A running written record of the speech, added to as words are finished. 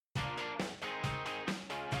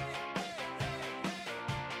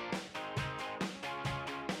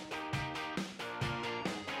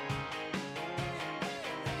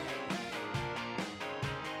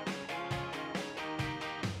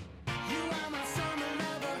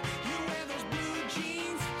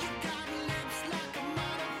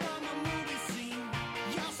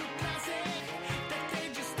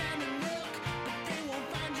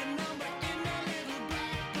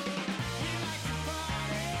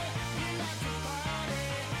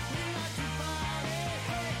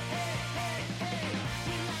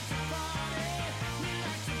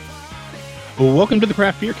Well, welcome to the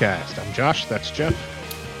Craft Beer Cast. I'm Josh. That's Jeff.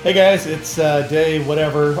 Hey guys, it's day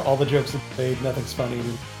whatever. All the jokes have made. Nothing's funny.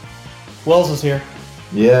 Wells is here.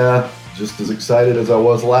 Yeah, just as excited as I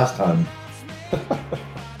was last time.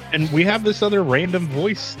 And we have this other random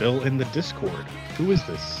voice still in the Discord. Who is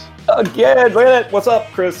this? Again, look at it. What's up,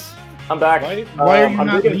 Chris? I'm back. Why are you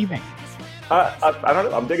not leaving? I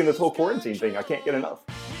don't know. I'm digging this whole quarantine thing. I can't get enough.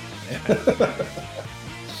 Yeah.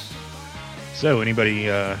 So, anybody,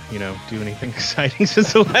 do anything exciting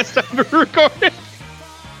since the last time we recorded?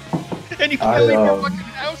 And you can't leave your fucking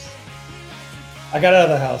house? I got out of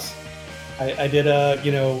the house. I did, I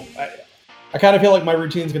kind of feel like my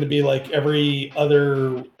routine's going to be like every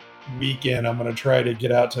other weekend. I'm going to try to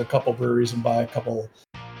get out to a couple breweries and buy a couple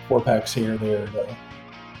 4-packs here and there to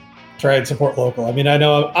try and support local. I mean, I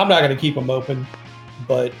know I'm not going to keep them open,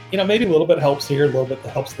 but, maybe a little bit helps here, a little bit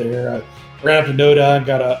helps there. I ran up to Noda and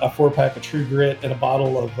got a 4-pack of True Grit and a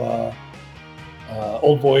bottle of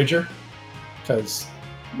Old Voyager. Because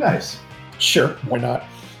Nice. Sure, why not?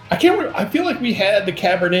 I feel like we had the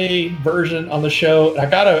Cabernet version on the show. I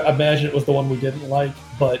gotta imagine it was the one we didn't like,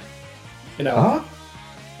 but I don't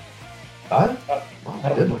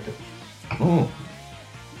like it.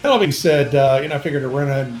 That all being said, I figured to run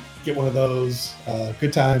ahead and get one of those.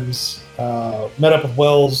 Good times. Met up with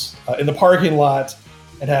Wells in the parking lot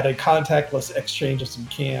and had a contactless exchange of some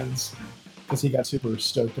cans because he got super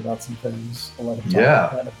stoked about some things. I'll let him talk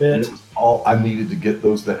about that in a bit. It was all I needed to get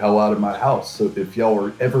those the hell out of my house. So if y'all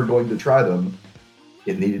were ever going to try them,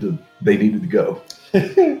 they needed to go.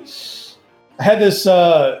 I had this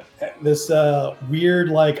weird,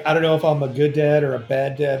 like, I don't know if I'm a good dad or a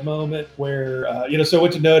bad dad moment where, so I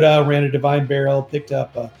went to Noda, ran a Divine Barrel, picked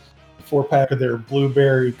up a 4-pack of their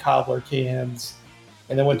blueberry cobbler cans,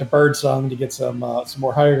 and then went to Birdsong to get some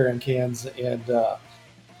more higher end cans. And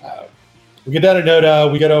we get down to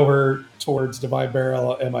Noda, we get over towards Divine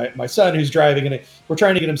Barrel, and my son, who's driving, and we're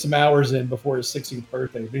trying to get him some hours in before his 16th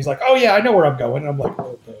birthday. But he's like, "Oh yeah, I know where I'm going." And I'm like,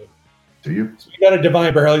 "Okay." Do you? So we got a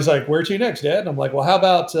Divine Barrel. He's like, "Where to next, Dad?" And I'm like, "Well, how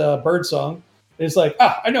about Birdsong?" And he's like,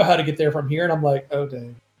 "I know how to get there from here." And I'm like, "Oh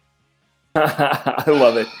dang." I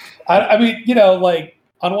love it. I mean, like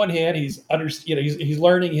on one hand, he's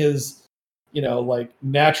learning his,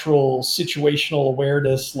 natural situational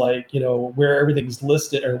awareness, like, where everything's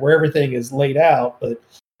listed or where everything is laid out. But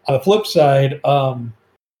on the flip side,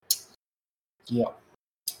 yeah.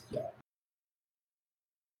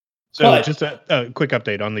 So just a quick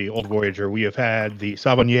update on the Old Voyager. We have had the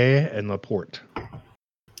Sauvignon and the Port.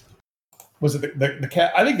 Was it the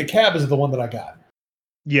cab? I think the cab is the one that I got.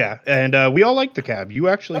 Yeah, and we all like the cab. You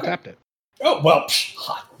actually tapped it. Oh, well,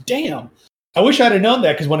 damn. I wish I'd have known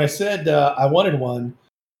that, because when I said I wanted one,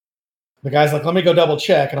 the guy's like, "Let me go double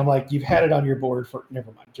check." And I'm like, "You've had it on your board for,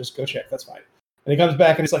 never mind, just go check. That's fine." And he comes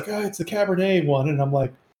back and he's like, "Oh, it's the Cabernet one." And I'm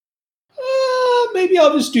like, maybe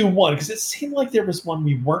I'll just do one, because it seemed like there was one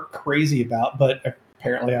we weren't crazy about, but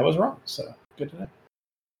apparently I was wrong. So good to know.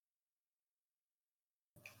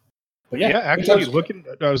 But yeah, actually, looking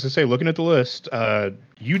at the list,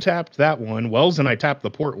 you tapped that one. Wells and I tapped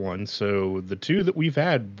the Port one. So the two that we've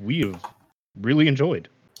had, we have really enjoyed.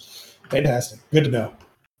 Fantastic. Good to know.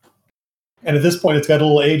 And at this point, it's got a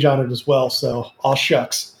little age on it as well. So all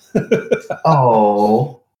shucks.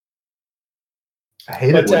 Oh. I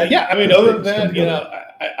hate it. But yeah, I mean, other than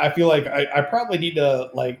that, I feel like I probably need to,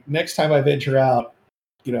 like, next time I venture out,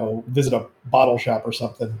 visit a bottle shop or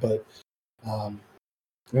something. But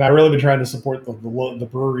and I've really been trying to support the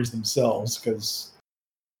breweries themselves, because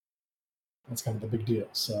that's kind of the big deal.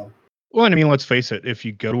 So, well, I mean, let's face it. If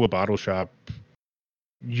you go to a bottle shop,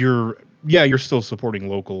 you're still supporting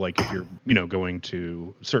local. Like if you're, going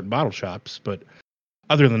to certain bottle shops, but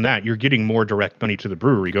other than that, you're getting more direct money to the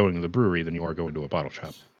brewery going to the brewery than you are going to a bottle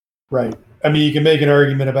shop. Right. I mean, you can make an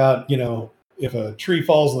argument about, if a tree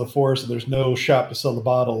falls in the forest and there's no shop to sell the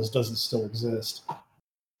bottles, does it still exist?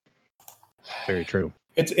 Very true.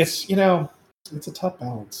 It's it's a tough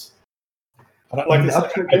balance. I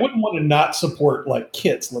wouldn't want to not support, like,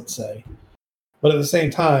 kits, let's say, but at the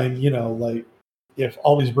same time, like, if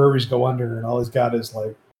all these breweries go under and all he's got is,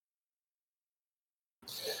 like,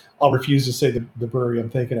 I'll refuse to say the brewery I'm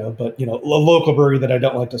thinking of, but a local brewery that I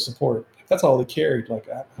don't like to support. If that's all they carried, like,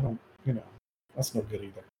 I don't, that's no good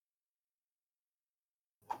either.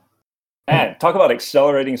 Man, talk about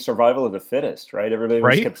accelerating survival of the fittest, right? Everybody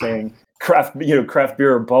just kept saying craft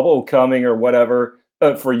beer bubble coming or whatever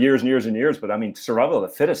for years and years and years. But I mean, survival of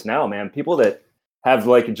the fittest now, man. People that have,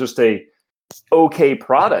 like, just a okay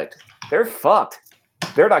product, they're fucked.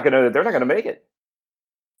 They're not gonna make it.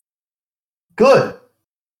 Good.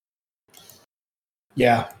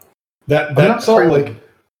 Yeah, that's I'm not sorry. Like,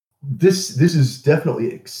 this is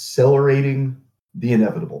definitely accelerating the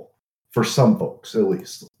inevitable for some folks, at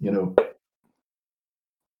least. I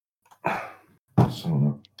don't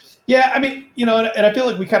know. Yeah, I mean, and I feel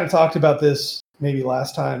like we kind of talked about this maybe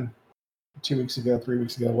last time, 2 weeks ago, 3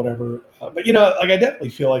 weeks ago, whatever. But like I definitely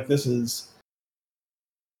feel like this is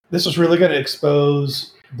really going to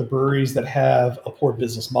expose the breweries that have a poor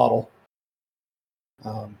business model.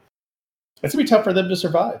 It's gonna be tough for them to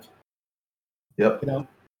survive. Yep.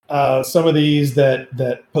 Some of these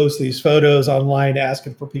that post these photos online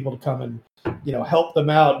asking for people to come and help them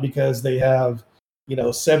out because they have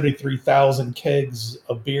 73,000 kegs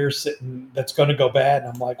of beer sitting that's going to go bad,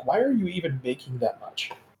 and I'm like, why are you even making that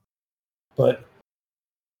much? But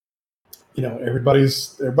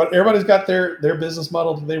everybody's got their business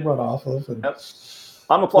model that they run off of. And yep.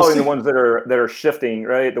 I'm applauding the ones that are shifting,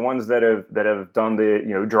 right? The ones that have done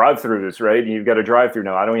the drive-throughs, right? You've got a drive-through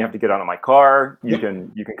now. I don't even have to get out of my car. You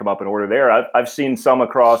can come up and order there. I've seen some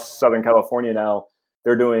across Southern California now.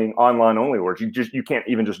 They're doing online only orders. You can't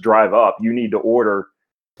even just drive up. You need to order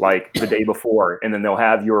like the day before, and then they'll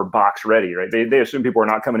have your box ready, right? They assume people are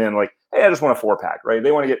not coming in like, hey, I just want a 4-pack, right?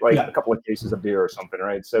 They want to get like a couple of cases of beer or something,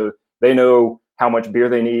 right? So they know how much beer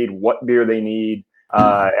they need, what beer they need.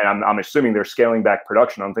 And I'm assuming they're scaling back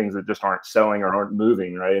production on things that just aren't selling or aren't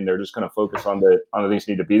moving, right? And they're just going to focus on the things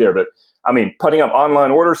that need to be there. But I mean, putting up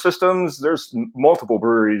online order systems, there's multiple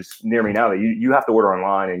breweries near me now that you have to order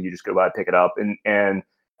online and you just go by and pick it up. And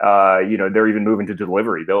they're even moving to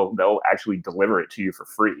delivery. They'll actually deliver it to you for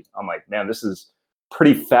free. I'm like, man, this is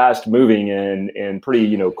pretty fast moving and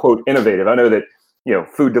pretty, quote, innovative. I know that,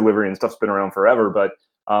 food delivery and stuff's been around forever, but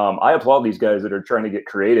I applaud these guys that are trying to get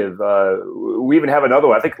creative. We even have another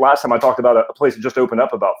one. I think last time I talked about a place that just opened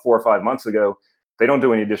up about 4 or 5 months ago. They don't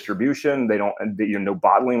do any distribution. They don't, no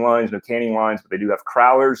bottling lines, no canning lines, but they do have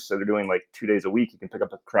crowlers. So they're doing like 2 days a week. You can pick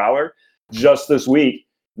up a crowler. Just this week,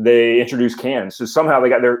 they introduced cans. So somehow they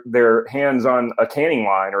got their hands on a canning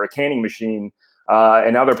line or a canning machine,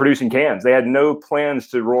 and now they're producing cans. They had no plans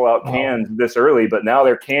to roll out cans this early, but now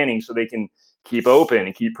they're canning so they can keep open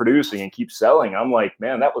and keep producing and keep selling. I'm like,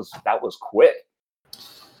 man, that was quick.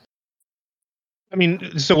 I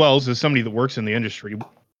mean, so Wells, as somebody that works in the industry,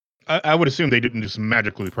 I would assume they didn't just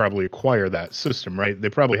magically probably acquire that system, right? They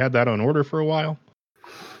probably had that on order for a while.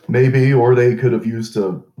 Maybe, or they could have used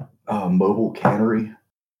a mobile cannery.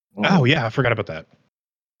 Oh yeah, I forgot about that.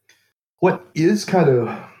 What is kind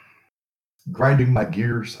of grinding my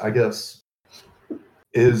gears, I guess,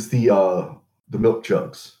 is the milk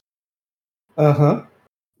jugs.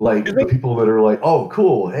 Like the people that are like, oh,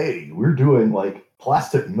 cool. Hey, we're doing like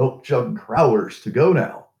plastic milk jug growlers to go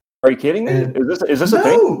now. Are you kidding me? Is this a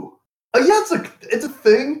thing? No. Yeah, it's a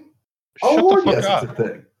thing. Shut oh, Lord, the fuck yes, up. It's a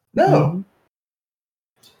thing. No. Mm-hmm.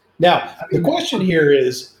 Now, the question here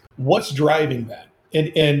is, what's driving that?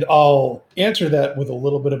 And I'll answer that with a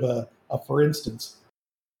little bit of a for instance.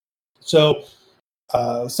 So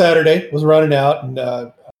Saturday was running out and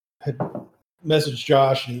had messaged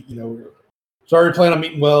Josh, and was already planning on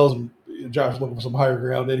meeting Wells, and Josh was looking for some higher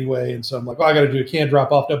ground anyway. And so I'm like, I got to do a can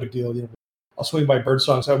drop off, no big deal. I'll swing by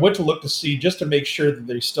Birdsong. So I went to look to see just to make sure that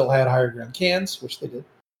they still had higher ground cans, which they did.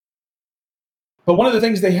 But one of the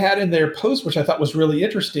things they had in their post, which I thought was really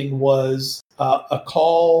interesting, was a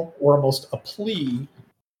call or almost a plea.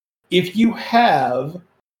 If you have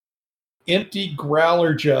empty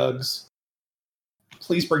growler jugs,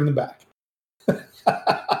 please bring them back.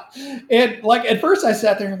 And like at first I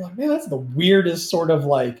sat there and I'm like, man, that's the weirdest sort of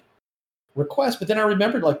like request. But then I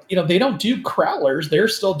remembered, like, they don't do growlers. They're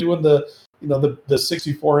still doing the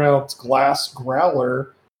 64-ounce glass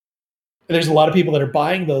growler. And there's a lot of people that are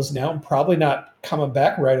buying those now and probably not coming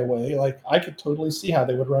back right away. Like, I could totally see how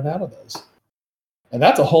they would run out of those. And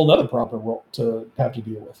that's a whole nother problem to have to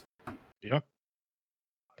deal with. Yeah.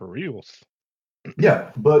 For reals.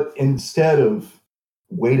 Yeah, but instead of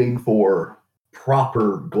waiting for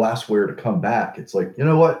proper glassware to come back, it's like, you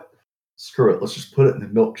know what? Screw it. Let's just put it in the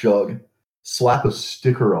milk jug, slap a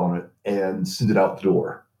sticker on it, and send it out the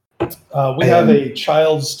door. We have a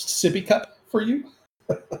child's sippy cup for you.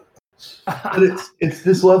 But it's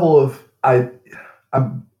this level of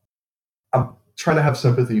I'm trying to have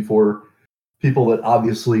sympathy for people that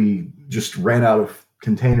obviously just ran out of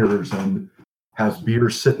containers and have beer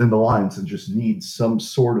sitting in the lines and just need some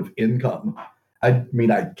sort of income. I mean,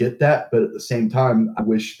 I get that, but at the same time, I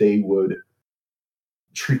wish they would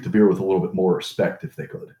treat the beer with a little bit more respect if they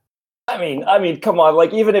could. I mean, come on.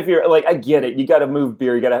 Like, even if you're like, I get it. You got to move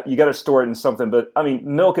beer. You got to store it in something. But I mean,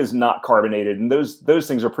 milk is not carbonated, and those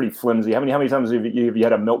things are pretty flimsy. How many times have you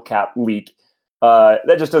had a milk cap leak?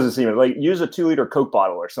 That just doesn't seem like use a 2-liter Coke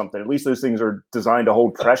bottle or something. At least those things are designed to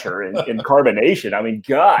hold pressure and carbonation. I mean,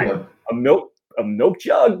 God, Yeah. a milk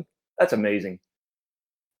jug. That's amazing.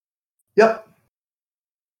 Yep.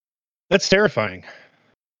 That's terrifying.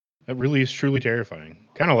 That really is truly terrifying.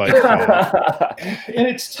 Kind of like, and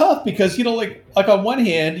it's tough because like on one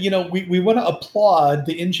hand, we want to applaud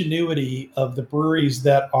the ingenuity of the breweries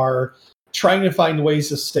that are trying to find ways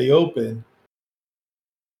to stay open.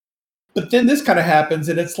 But then this kind of happens,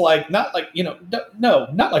 and it's like not like no,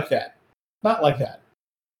 not like that, not like that.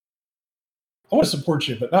 I want to support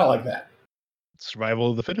you, but not like that.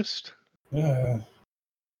 survival of the fittest. And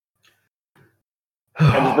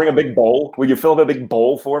just bring a big bowl. Will you fill up a big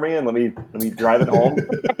bowl for me and let me drive it home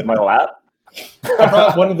in my lap? I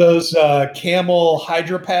brought one of those Camel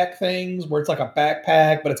Hydro Pack things where it's like a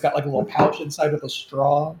backpack, but it's got like a little pouch inside with a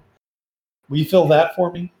straw. Will you fill that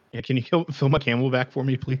for me? Yeah, can you fill my Camelback for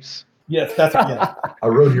me, please? Yes, that's yeah. I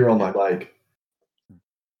rode here on my bike.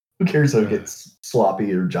 Who cares if it gets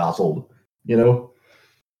sloppy or jostled?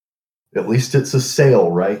 At least it's a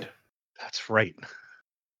sale, right? That's right.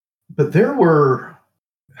 But there were,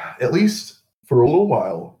 at least for a little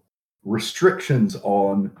while, restrictions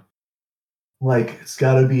on, like, it's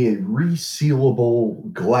got to be a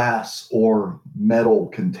resealable glass or metal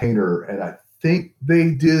container. And I think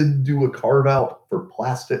they did do a carve out for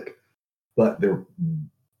plastic, but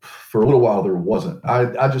for a little while there wasn't.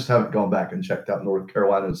 I just haven't gone back and checked out North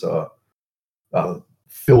Carolina's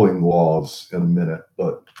filling laws in a minute,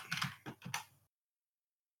 but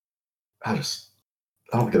I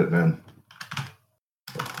don't get it, man.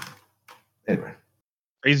 Anyway.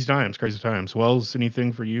 Crazy times. Wells,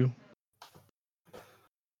 anything for you?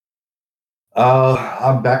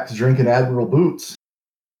 I'm back to drinking Admiral Boots.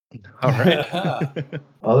 All right.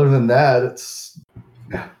 Other than that, it's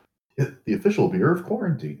the official beer of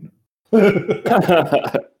quarantine. Man,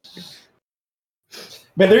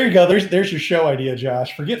 there you go. There's your show idea,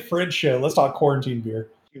 Josh. Forget Fridge show. Let's talk quarantine beer.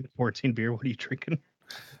 Quarantine beer. What are you drinking?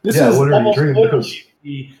 This is what are you drinking? Because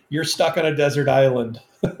you're stuck on a desert island.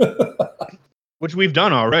 Which we've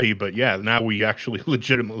done already, but yeah, now we actually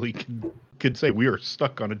legitimately could say we are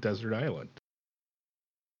stuck on a desert island.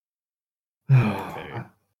 Okay.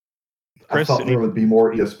 I thought there would be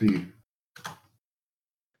more ESB.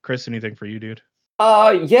 Chris, anything for you, dude?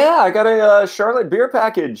 Yeah, I got a Charlotte beer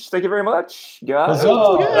package. Thank you very much, guys.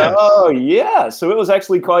 Yes. Oh yeah, so it was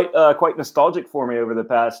actually quite nostalgic for me over the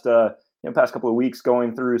past couple of weeks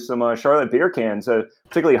going through some Charlotte beer cans,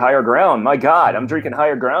 particularly Higher Ground. My God, I'm drinking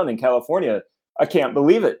Higher Ground in California. I can't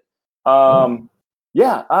believe it.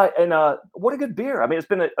 Yeah, what a good beer. I mean, it's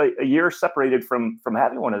been a year separated from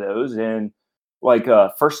having one of those, and like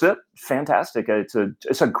first sip, fantastic. It's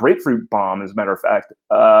a grapefruit bomb, as a matter of fact.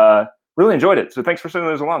 Really enjoyed it. So thanks for sending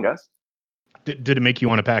those along, guys. Did it make you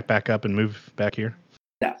want to pack back up and move back here?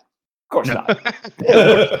 No, of course not.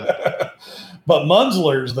 But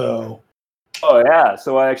Munzler's, though. Oh, yeah.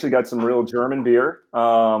 So I actually got some real German beer,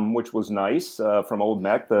 which was nice, from Old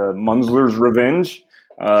Mech, the Munzler's Revenge,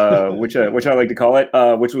 which I like to call it,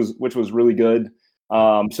 which was really good.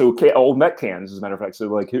 So Old Mech cans, as a matter of fact. So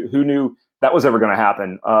like, who knew that was ever going to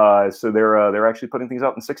happen? So they're actually putting things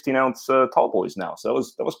out in 16-ounce tall boys now. So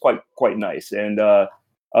that was quite nice and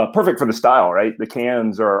perfect for the style, right? The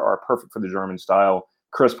cans are perfect for the German style.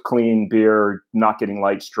 Crisp, clean beer, not getting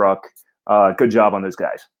light struck. Good job on those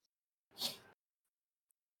guys.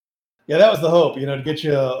 Yeah, that was the hope, to get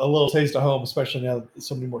you a little taste of home, especially now that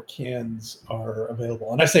so many more cans are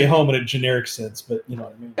available. And I say home in a generic sense, but you know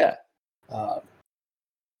what I mean? Yeah.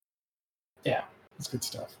 Yeah, it's good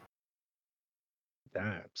stuff.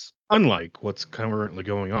 That's unlike what's currently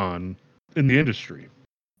going on in the industry.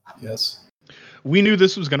 Yes. We knew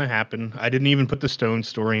this was going to happen. I didn't even put the Stone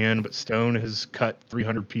story in, but Stone has cut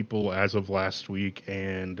 300 people as of last week.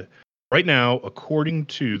 And right now, according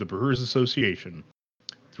to the Brewers Association,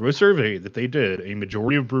 through a survey that they did, a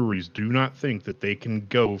majority of breweries do not think that they can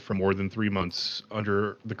go for more than 3 months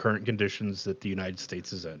under the current conditions that the United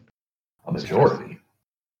States is in. A majority.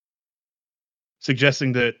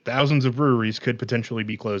 Suggesting that thousands of breweries could potentially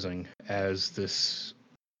be closing as this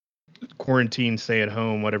quarantine, stay at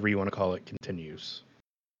home, whatever you want to call it, continues.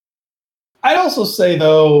 I'd also say,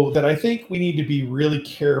 though, that I think we need to be really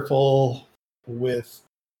careful with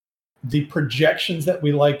the projections that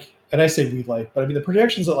we like. And I say we like, but I mean the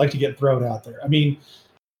projections that like to get thrown out there. I mean,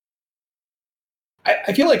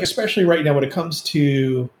 I feel like, especially right now when it comes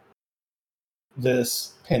to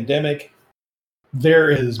this pandemic, there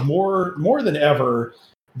is more than ever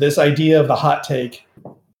this idea of the hot take,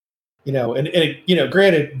 and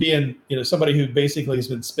granted, being, somebody who basically has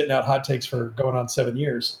been spitting out hot takes for going on 7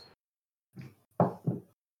 years.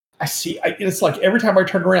 It's like every time I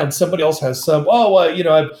turn around, somebody else has some.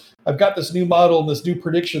 I've got this new model and this new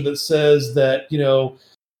prediction that says that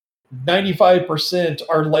 95%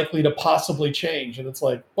 are likely to possibly change, and it's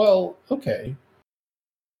like, well, okay.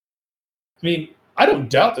 I mean, I don't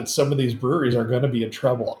doubt that some of these breweries are going to be in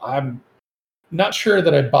trouble. I'm not sure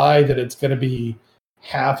that I buy that it's going to be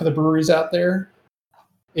half of the breweries out there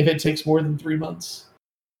if it takes more than 3 months.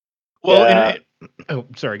 Well,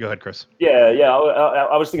 sorry. Go ahead, Chris. Yeah.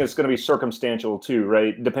 I was thinking it's going to be circumstantial too,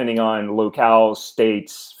 right? Depending on locales,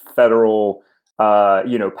 states, federal,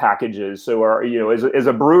 packages. So, is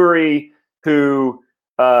a brewery who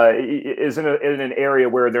is in an area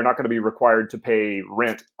where they're not going to be required to pay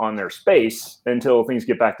rent on their space until things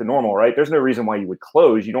get back to normal, right? There's no reason why you would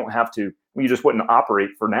close. You don't have to. You just wouldn't operate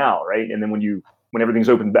for now, right? And then when everything's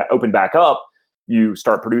open back up, you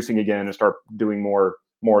start producing again and start doing more,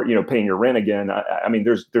 paying your rent again. I mean,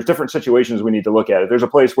 there's different situations we need to look at. If there's a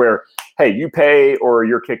place where, hey, you pay or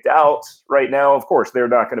you're kicked out right now, of course, they're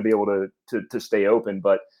not going to be able to stay open.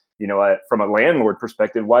 But, from a landlord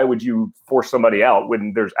perspective, why would you force somebody out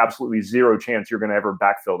when there's absolutely zero chance you're going to ever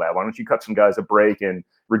backfill that? Why don't you cut some guys a break and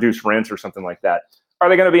reduce rents or something like that? Are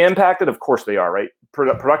they going to be impacted? Of course they are, right?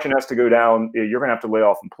 Production has to go down. You're going to have to lay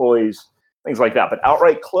off employees, things like that. But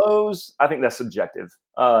outright close, I think that's subjective.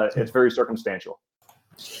 It's very circumstantial.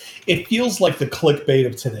 It feels like the clickbait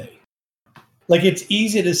of today. Like, it's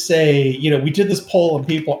easy to say, we did this poll and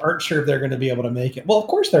people aren't sure if they're going to be able to make it. Well, of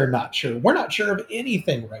course they're not sure. We're not sure of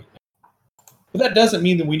anything right now. But that doesn't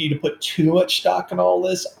mean that we need to put too much stock in all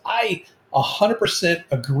this. I 100%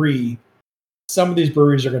 agree some of these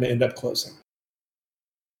breweries are going to end up closing.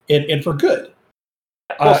 And for good.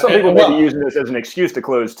 Well, some people may be using this as an excuse to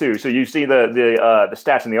close too. So you see the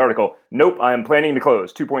stats in the article. Nope, I'm planning to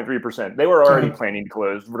close 2.3%. They were already planning to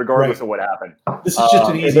close, regardless of what happened. This is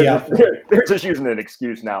just an easy out. They're just using an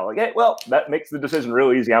excuse now. Like, hey, well, that makes the decision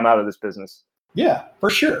real easy. I'm out of this business. Yeah, for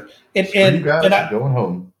sure. And you guys are going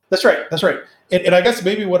home. That's right. And I guess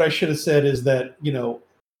maybe what I should have said is that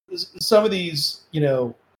some of these they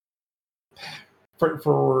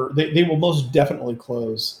will most definitely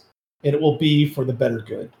close. And it will be for the better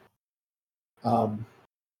good.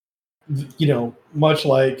 Much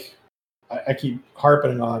like I keep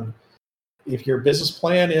harping on, if your business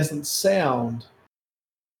plan isn't sound,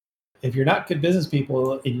 if you're not good business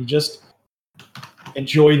people and you just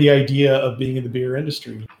enjoy the idea of being in the beer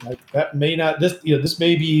industry, like that may not, this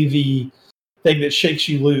may be the thing that shakes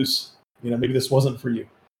you loose. Maybe this wasn't for you.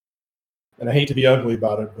 And I hate to be ugly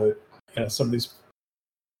about it, but some of these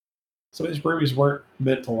breweries weren't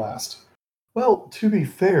meant to last. Well, to be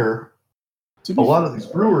fair, a lot of these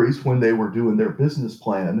breweries, when they were doing their business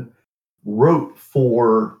plan, wrote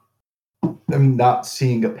for them not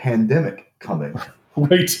seeing a pandemic coming.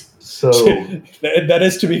 Right. So that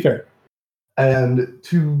is to be fair. And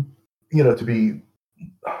to be,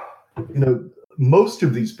 most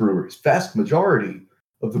of these breweries, vast majority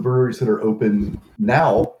of the breweries that are open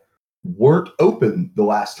now weren't open the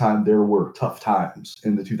last time there were tough times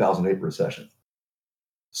in the 2008 recession.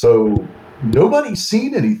 So nobody's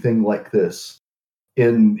seen anything like this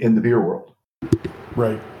in the beer world.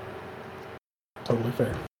 Right. Totally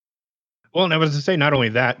fair. Well, and I was to say not only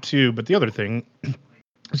that too, but the other thing.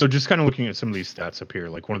 So just kind of looking at some of these stats up here,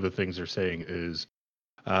 like one of the things they're saying is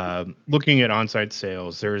looking at on-site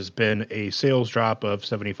sales, there's been a sales drop of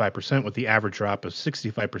 75% with the average drop of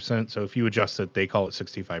 65%. So if you adjust it, they call it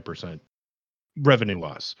 65% revenue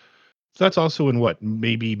loss. So that's also in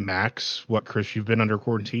maybe max, Chris, you've been under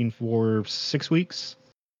quarantine for 6 weeks?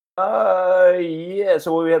 Yeah.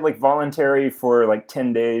 So we had like voluntary for like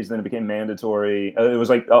 10 days, then it became mandatory. It was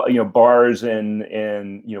like, bars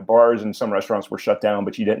and bars and some restaurants were shut down,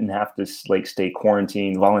 but you didn't have to like stay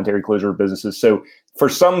quarantined, voluntary closure of businesses. So for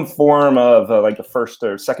some form of like the first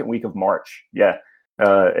or second week of March,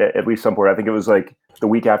 at least somewhere, I think it was like the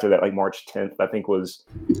week after that, like March 10th, I think was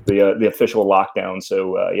the official lockdown.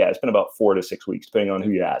 So it's been about 4 to 6 weeks, depending on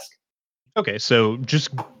who you ask. Okay, so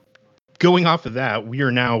just going off of that, we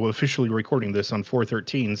are now officially recording this on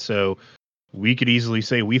 4/13, so we could easily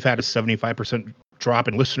say we've had a 75% drop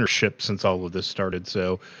in listenership since all of this started.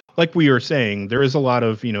 So like we were saying, there is a lot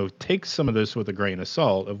of, take some of this with a grain of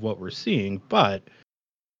salt of what we're seeing, but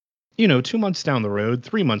 2 months down the road,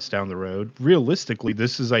 3 months down the road, realistically,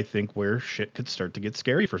 this is, I think, where shit could start to get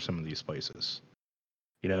scary for some of these places.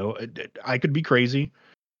 I could be crazy.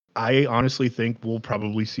 I honestly think we'll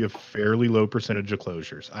probably see a fairly low percentage of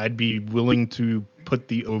closures. I'd be willing to put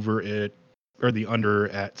the under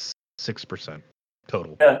at 6%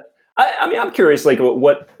 total. Yeah. I mean, I'm curious, like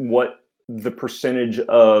what the percentage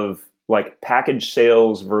of like package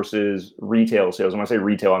sales versus retail sales. And when I say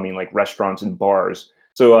retail, I mean like restaurants and bars.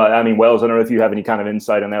 So, I mean, Wells, I don't know if you have any kind of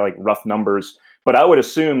insight on that, like rough numbers, but I would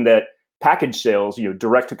assume that package sales,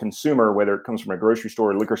 direct to consumer, whether it comes from a grocery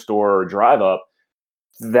store, liquor store, or drive up,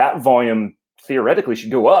 that volume theoretically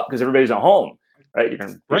should go up because everybody's at home, right? You're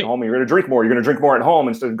going to be at home and you're going to drink more. You're going to drink more at home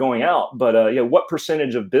instead of going out. But what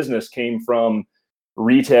percentage of business came from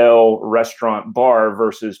retail, restaurant, bar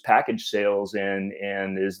versus package sales?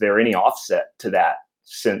 And is there any offset to that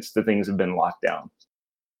since the things have been locked down?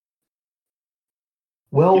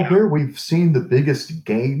 Well, where we've seen the biggest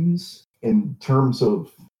gains in terms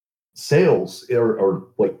of sales are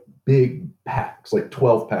like big packs, like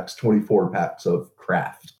 12 packs, 24 packs of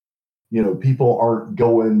craft. People aren't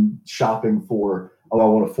going shopping for, I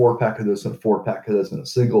want a 4-pack of this and a 4-pack of this and a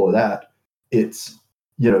single of that. It's,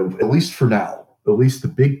 at least for now, at least the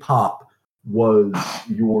big pop was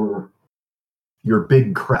your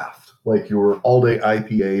big craft, like your all-day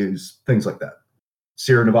IPAs, things like that.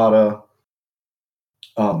 Sierra Nevada.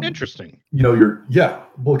 Interesting.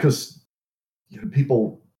 Because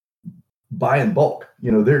people buy in bulk.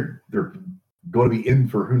 They're going to be in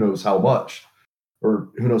for who knows how much or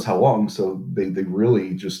who knows how long. So they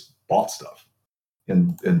really just bought stuff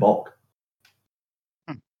in bulk.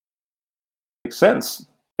 Makes sense.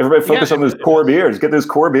 Everybody focus on those core beers. Get those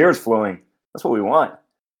core beers flowing. That's what we want.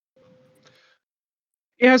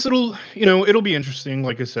 Yes, it'll be interesting.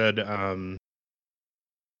 Like I said,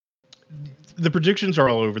 the predictions are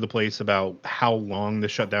all over the place about how long the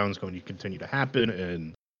shutdown is going to continue to happen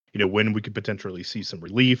and, when we could potentially see some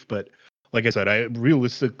relief. But like I said, I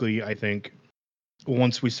think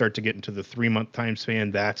once we start to get into the 3-month time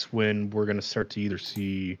span, that's when we're going to start to either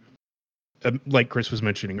see, like Chris was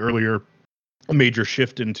mentioning earlier, a major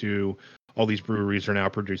shift into all these breweries are now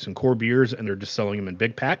producing core beers and they're just selling them in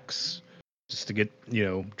big packs just to get,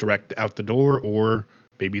 direct out the door, or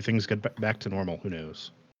maybe things get back to normal. Who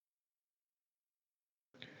knows?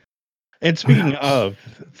 And speaking of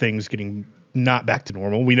things getting not back to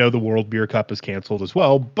normal, we know the World Beer Cup is canceled as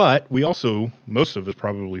well, but we also, most of us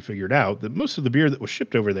probably figured out that most of the beer that was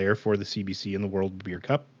shipped over there for the CBC and the World Beer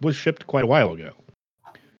Cup was shipped quite a while ago.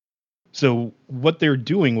 So what they're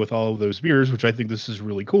doing with all of those beers, which I think this is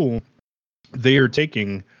really cool, they are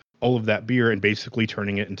taking all of that beer and basically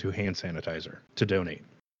turning it into hand sanitizer to donate.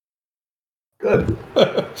 Good.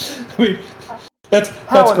 I mean, that's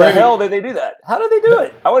how in great. the hell did they do that? How did they do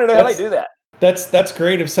it? I want to know how they do that. That's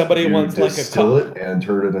great. If somebody wants like a distill it and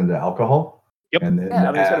turn it into alcohol. Yep. And then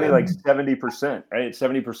it's going to be like 70%, right?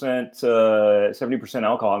 70%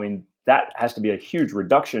 alcohol. I mean, that has to be a huge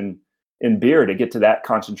reduction in beer to get to that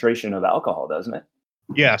concentration of alcohol, doesn't it?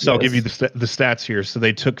 Yeah, so I'll give you the stats here. So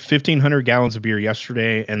they took 1,500 gallons of beer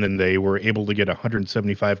yesterday, and then they were able to get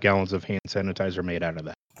 175 gallons of hand sanitizer made out of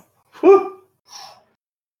that.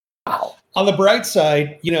 Wow. On the bright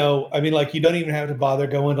side, you don't even have to bother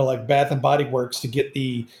going to like Bath and Body Works to get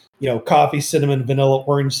the, coffee, cinnamon, vanilla,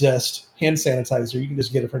 orange zest hand sanitizer. You can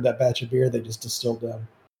just get it from that batch of beer they just distilled down.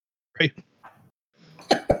 Right.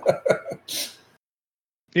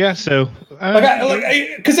 Yeah, so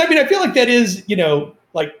because I feel like that is,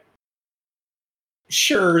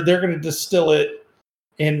 sure, they're going to distill it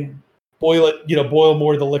and boil it, boil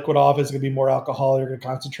more of the liquid off. It's going to be more alcohol. They're going to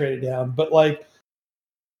concentrate it down. But like,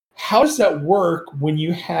 how does that work when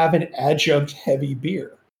you have an adjunct heavy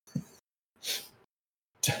beer?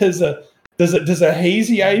 Does a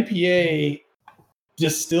hazy IPA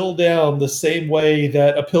distill down the same way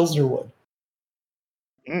that a Pilsner would?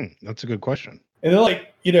 That's a good question. And then,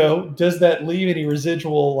 like, does that leave any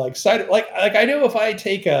residual like side? Like I know if I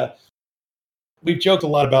take we've joked a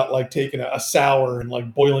lot about like taking a sour and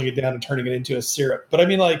like boiling it down and turning it into a syrup. But I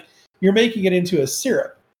mean, like, you're making it into a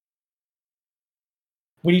syrup.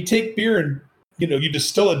 When you take beer and, you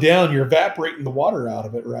distill it down, you're evaporating the water out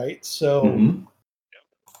of it, right? So,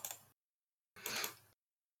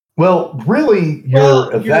 well, really,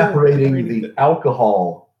 you're evaporating the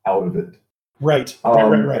alcohol out of it. Right.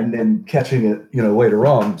 And then catching it, later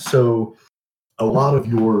on. So a lot of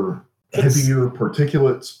your heavier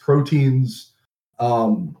particulates, proteins,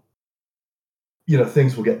 things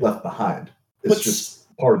will get left behind. It's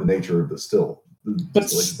just part of the nature of the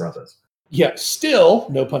distillation process. Yeah, still,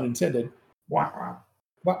 no pun intended. Wow.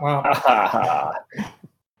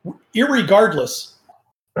 Irregardless,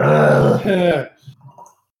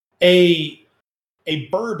 a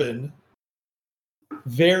bourbon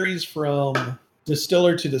varies from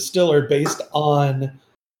distiller to distiller based on,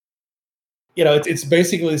 it's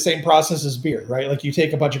basically the same process as beer, right? Like, you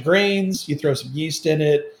take a bunch of grains, you throw some yeast in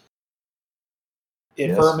it,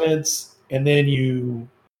 it ferments, and then you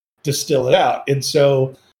distill it out. And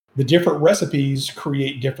so the different recipes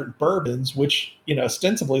create different bourbons, which,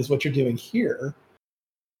 ostensibly is what you're doing here.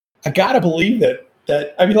 I gotta believe that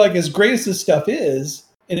I mean, like, as great as this stuff is,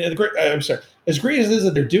 as great as it is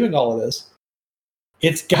that they're doing all of this,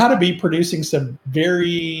 it's got to be producing some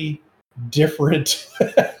very different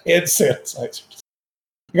hand sanitizers.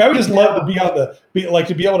 Like, I would just love to be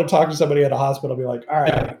able to talk to somebody at a hospital and be like, all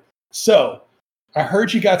right, so I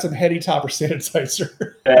heard you got some Heady Topper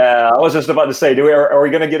sanitizer. Yeah, I was just about to say, are we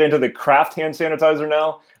going to get into the craft hand sanitizer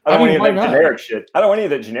now? I don't want any of that generic shit. I don't want any of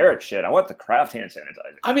that generic shit. I want the craft hand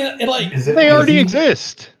sanitizer. I mean, they already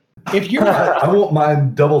exist. If you're, I won't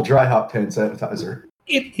mind double dry hop hand sanitizer.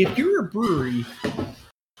 If you're a brewery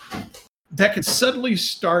that could suddenly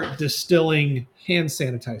start distilling hand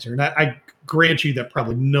sanitizer, and I grant you that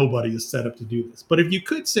probably nobody is set up to do this, but if you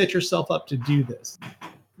could set yourself up to do this,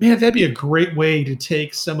 man, that'd be a great way to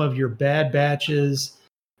take some of your bad batches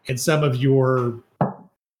and some of your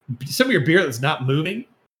beer that's not moving,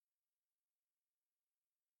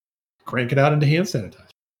 crank it out into hand sanitizer.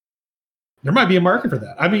 There might be a market for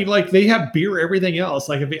that. I mean, like, they have beer, everything else.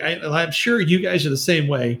 Like, I'm sure you guys are the same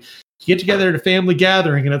way. You get together at a family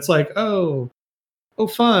gathering, and it's like, oh,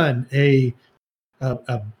 fun, a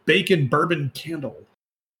bacon bourbon candle.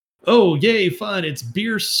 Oh, yay, fun! It's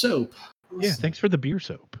beer soap. Yeah, thanks for the beer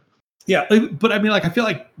soap. Yeah, but I mean, like, I feel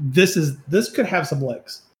like this could have some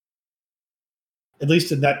legs. At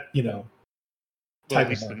least in that, type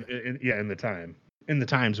of market. In the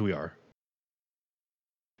times we are.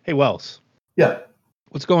 Hey, Wells. Yeah.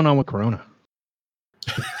 What's going on with Corona?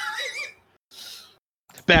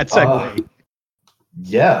 Bad segue.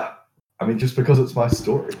 Yeah. I mean, just because it's my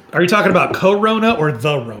story. Are you talking about Corona or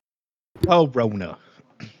the Rona? Oh, Rona.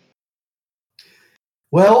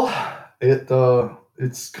 Well,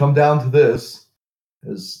 it's come down to this.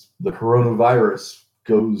 As the coronavirus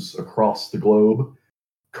goes across the globe,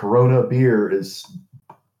 Corona beer is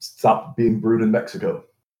stopped being brewed in Mexico.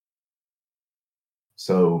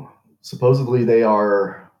 So supposedly they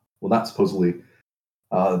are, well, not supposedly,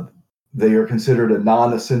 they are considered a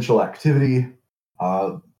non-essential activity.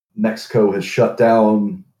 Mexico has shut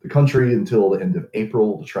down the country until the end of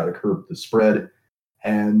April to try to curb the spread.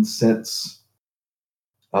 And since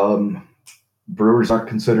brewers aren't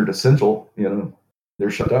considered essential, they're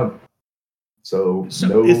shut down. So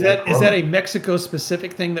no is that a Mexico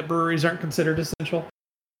specific thing that breweries aren't considered essential?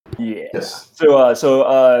 Yeah. Yes.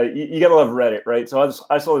 So you gotta love Reddit, right? So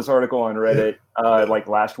I saw this article on Reddit like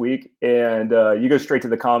last week, and you go straight to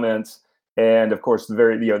the comments, and of course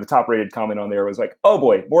the top rated comment on there was like, oh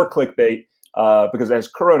boy, more clickbait because it has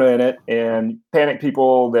Corona in it, and panic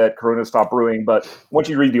people that Corona stopped brewing. But once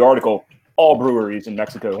you read the article, all breweries in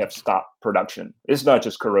Mexico have stopped production. It's not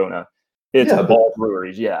just Corona; it's all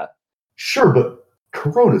breweries. Yeah. Sure, but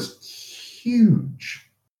Corona's huge.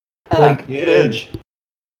 Huge.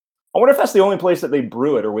 I wonder if that's the only place that they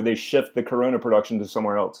brew it, or would they shift the Corona production to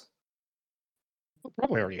somewhere else? They'll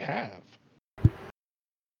probably already have.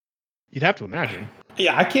 You'd have to imagine.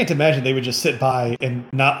 Yeah, I can't imagine they would just sit by and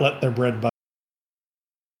not let their bread butter.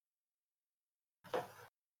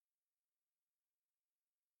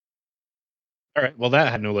 All right. Well, that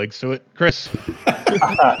had no legs to it, Chris.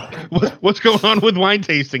 What's going on with wine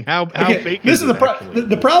tasting? How fake this is it?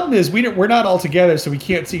 The problem is we're not all together, so we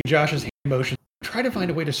can't see Josh's hand motion. Try to find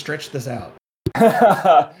a way to stretch this out.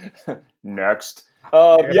 Next.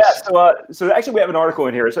 Yeah. So actually, we have an article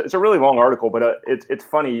in here. It's a really long article, but it's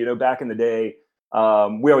funny. Back in the day,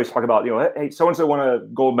 we always talk about hey, so and so won a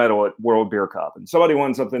gold medal at World Beer Cup, and somebody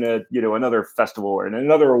won something at another festival and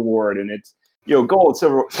another award, and it's gold,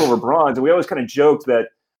 silver, bronze, and we always kind of joked that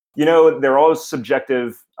they're all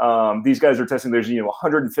subjective. These guys are testing. There's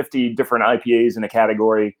 150 different IPAs in a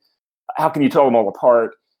category. How can you tell them all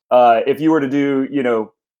apart? If you were to do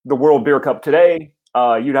the World Beer Cup today,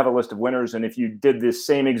 you'd have a list of winners, and if you did the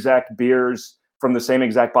same exact beers from the same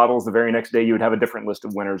exact bottles the very next day, you would have a different list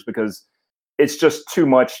of winners, because it's just too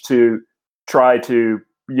much to try to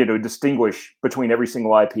distinguish between every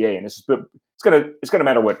single IPA, and it's gonna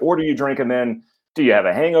matter what order you drink them in. Do you have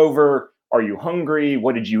a hangover? Are you hungry?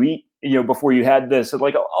 What did you eat before you had this? So,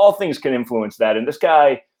 like, all things can influence that. And this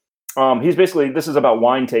guy, he's basically, this is about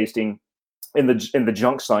wine tasting in the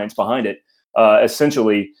junk science behind it,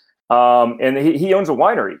 essentially. And he owns a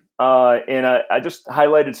winery. And I just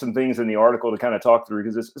highlighted some things in the article to kind of talk through,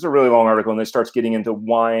 because it's a really long article, and it starts getting into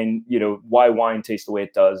wine, why wine tastes the way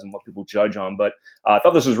it does and what people judge on. But I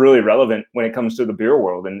thought this was really relevant when it comes to the beer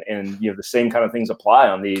world, and the same kind of things apply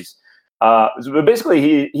on these. But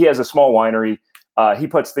basically, he has a small winery. He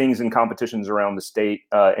puts things in competitions around the state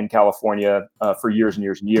in California for years and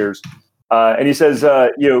years and years. And he says,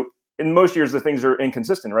 in most years the things are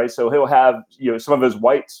inconsistent, right? So he'll have, some of his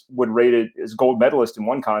whites would rate it as gold medalist in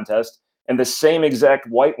one contest, and the same exact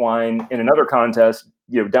white wine in another contest,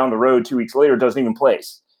 down the road 2 weeks later doesn't even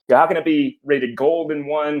place. How can it be rated gold in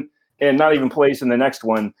one and not even place in the next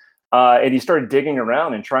one? And he started digging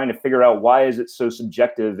around and trying to figure out why is it so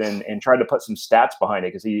subjective, and tried to put some stats behind it,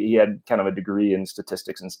 because he had kind of a degree in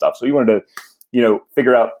statistics and stuff. So he wanted to,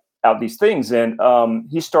 figure out these things. And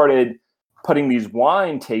he started putting these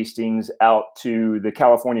wine tastings out to the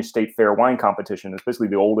California State Fair wine competition. It's basically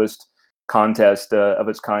the oldest contest of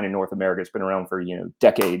its kind in North America. It's been around for,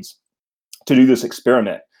 decades, to do this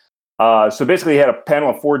experiment. So basically he had a panel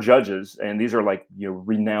of 4 judges, and these are like,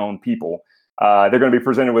 renowned people. They're going to be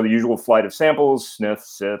presented with the usual flight of samples, sniff,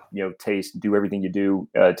 sip, taste, do everything you do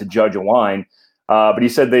to judge a wine. But he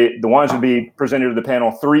said the wines would be presented to the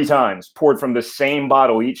panel 3 times, poured from the same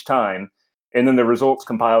bottle each time, and then the results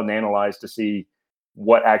compiled and analyzed to see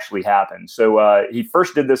what actually happened. So he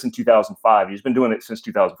first did this in 2005. He's been doing it since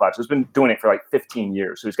 2005. So he's been doing it for like 15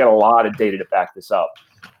 years. So he's got a lot of data to back this up.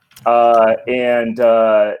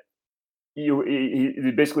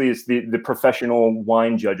 He basically is the professional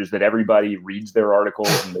wine judges that everybody reads their articles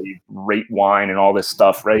and they rate wine and all this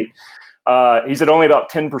stuff, right? He said only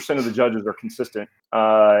about 10% of the judges are consistent,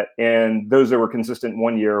 and those that were consistent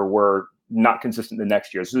one year were not consistent the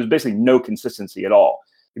next year. So there's basically no consistency at all.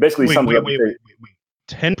 He basically sums it up.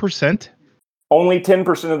 10%? Only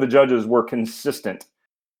 10% of the judges were consistent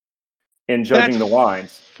in judging the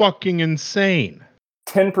wines. Fucking insane.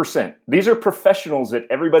 10%. These are professionals that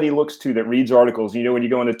everybody looks to that reads articles. When you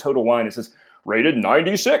go into Total Wine, it says rated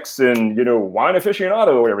 96 and, Wine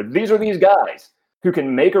Aficionado or whatever. These are these guys who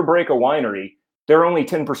can make or break a winery. They're only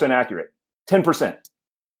 10% accurate. 10%.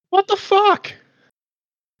 What the fuck?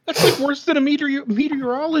 That's like worse than a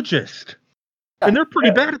meteorologist. And they're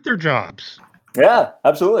pretty bad at their jobs. Yeah,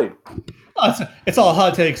 absolutely. It's all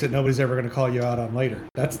hot takes that nobody's ever going to call you out on later.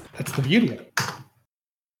 That's the beauty of it.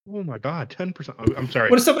 Oh my God, 10%. I'm sorry.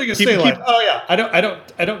 What is somebody going to say? Oh yeah,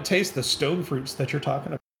 I don't taste the stone fruits that you're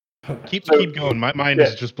talking about. Keep going. My mind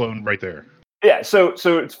is just blown right there. Yeah. So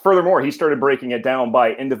it's furthermore, he started breaking it down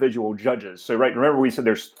by individual judges. So remember we said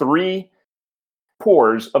there's 3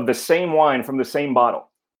 pours of the same wine from the same bottle.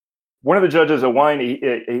 One of the judges, a wine,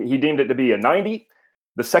 he deemed it to be a 90.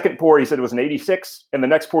 The second pour, he said it was an 86. And the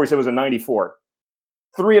next pour, he said it was a 94.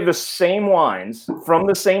 3 of the same wines from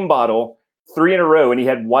the same bottle, 3 in a row. And he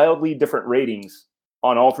had wildly different ratings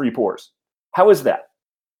on all 3 pours. How is that?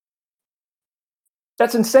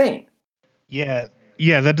 That's insane. Yeah,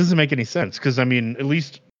 that doesn't make any sense. Because, at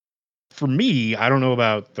least for me, I don't know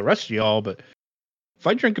about the rest of y'all, but if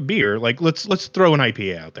I drink a beer, let's throw an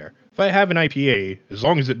IPA out there. If I have an IPA, as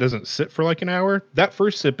long as it doesn't sit for like an hour, that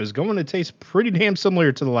first sip is going to taste pretty damn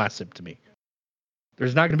similar to the last sip to me.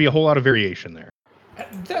 There's not going to be a whole lot of variation there.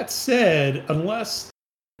 That said, unless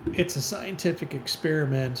it's a scientific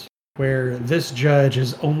experiment where this judge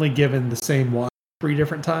is only given the same wine 3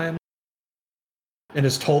 different times and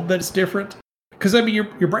is told that it's different. Because,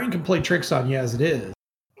 your brain can play tricks on you as it is.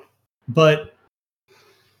 But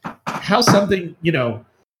how something,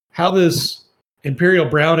 how this Imperial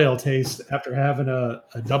Brown Ale tastes after having a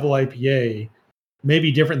double IPA may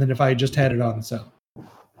be different than if I had just had it on its own.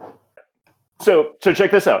 So check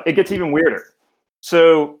this out. It gets even weirder.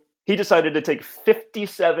 So he decided to take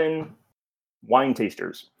 57 wine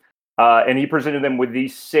tasters, and he presented them with the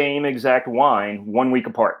same exact wine 1 week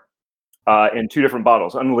apart in 2 different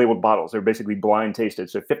bottles, unlabeled bottles. They're basically blind tasted.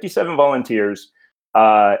 So 57 volunteers,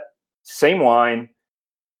 same wine,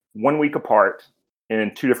 1 week apart, in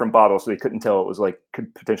 2 different bottles, so they couldn't tell it was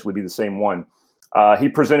could potentially be the same one. He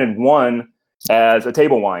presented one as a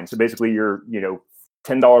table wine, so basically your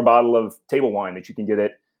 $10 bottle of table wine that you can get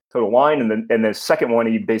at Total Wine, and the second one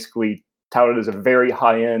he basically touted as a very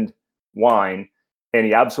high end wine, and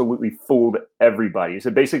he absolutely fooled everybody.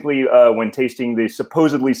 So basically, when tasting the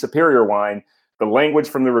supposedly superior wine, the language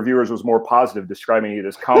from the reviewers was more positive, describing it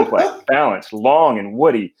as complex, balanced, long, and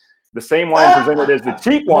woody. The same wine presented as the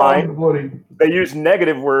cheap wine, they used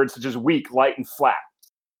negative words such as weak, light, and flat,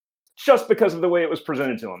 just because of the way it was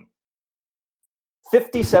presented to them.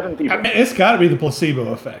 57 people. It's got to be the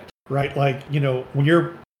placebo effect, right? When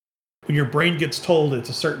your brain gets told it's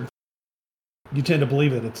a certain, you tend to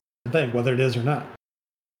believe that it's a thing, whether it is or not.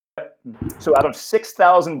 So out of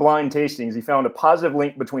 6,000 blind tastings, he found a positive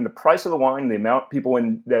link between the price of the wine, the amount people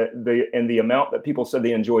and the amount that people said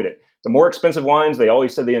they enjoyed it. The more expensive wines, they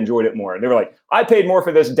always said they enjoyed it more. They were like, I paid more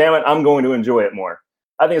for this, damn it, I'm going to enjoy it more.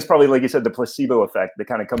 I think it's probably, like you said, the placebo effect that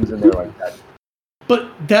kind of comes in there like that. But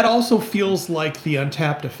that also feels like the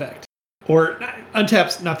Untapped effect. or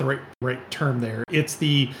untap's not the right term there. It's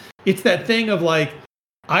that thing of like,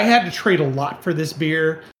 I had to trade a lot for this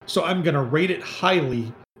beer, so I'm going to rate it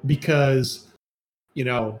highly because,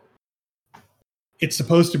 it's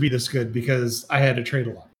supposed to be this good because I had to trade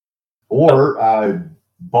a lot. Or I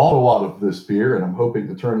bought a lot of this beer and I'm hoping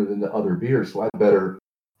to turn it into other beers, so I better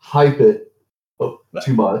hype it up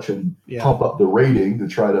too much and pump up the rating to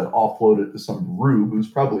try to offload it to some rube who's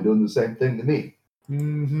probably doing the same thing to me.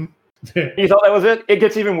 Mm-hmm. You thought that was it? It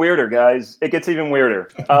gets even weirder, guys. It gets even weirder.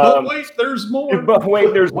 But wait, there's more. But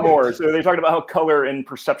wait, there's more. So they talked about how color and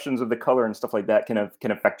perceptions of the color and stuff like that can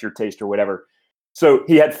affect your taste or whatever. So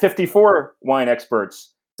he had 54 wine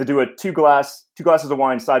experts to do two glasses of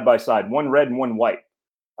wine side by side, one red and one white,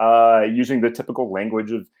 using the typical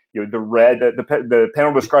language of the red. The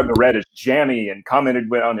panel described the red as jammy and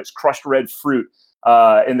commented on its crushed red fruit.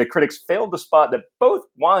 And the critics failed to spot that both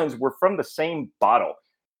wines were from the same bottle.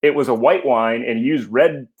 It was a white wine, and he used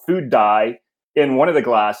red food dye in one of the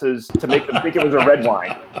glasses to make them think it was a red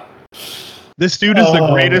wine. This dude is the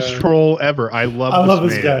greatest troll ever. I love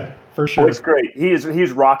this guy for sure. Oh, it's great. He's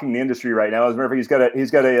rocking the industry right now. As a matter of fact, he's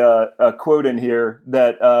got a quote in here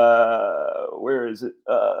that where is it?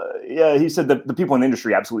 He said that the people in the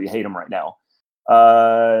industry absolutely hate him right now.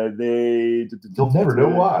 You'll never know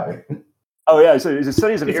why. Oh, yeah. So the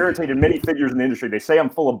studies have irritated many figures in the industry. They say I'm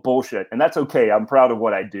full of bullshit, and that's okay. I'm proud of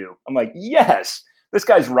what I do. I'm like, yes, this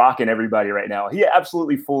guy's rocking everybody right now. He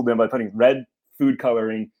absolutely fooled them by putting red food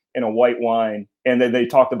coloring in a white wine, and then they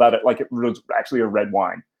talked about it like it was actually a red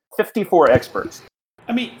wine. 54 experts.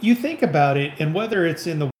 I mean, you think about it, and whether it's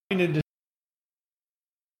in the wine industry,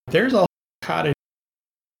 there's a cottage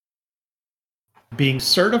being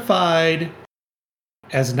certified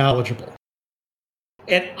as knowledgeable.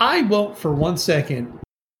 And I won't for 1 second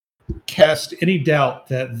cast any doubt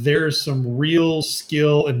that there's some real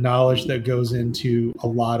skill and knowledge that goes into a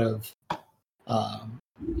lot of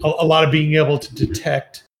being able to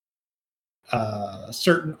detect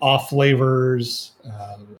certain off flavors,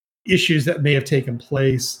 issues that may have taken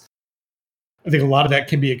place. I think a lot of that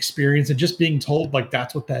can be experienced and just being told like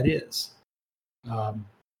that's what that is.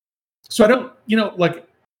 So I don't,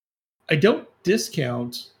 I don't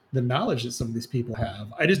discount the knowledge that some of these people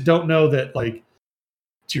have. I just don't know that, like,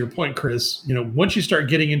 to your point, Chris, once you start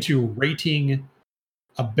getting into rating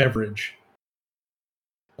a beverage,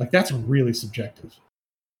 like that's really subjective.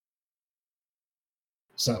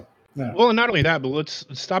 So, no. Well, and not only that, but let's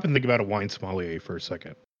stop and think about a wine sommelier for a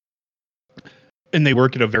second. And they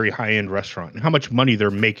work at a very high-end restaurant. And how much money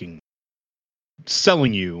they're making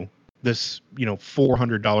selling you this,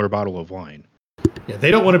 $400 bottle of wine. Yeah,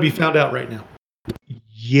 they don't want to be found out right now.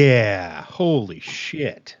 Yeah, holy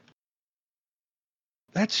shit.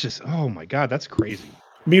 That's just, oh my God, that's crazy.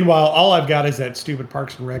 Meanwhile, all I've got is that stupid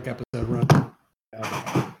Parks and Rec episode run.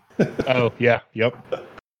 Oh, yeah, yep.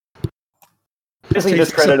 He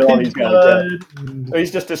discredited all these guys. Yeah.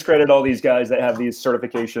 He's just discredited all these guys that have these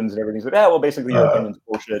certifications and everything. He's like, basically your opinion's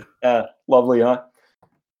bullshit. Lovely, huh?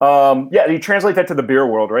 You translate that to the beer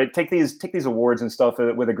world, right? Take these awards and stuff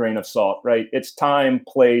with a grain of salt, right? It's time,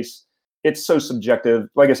 place. It's so subjective.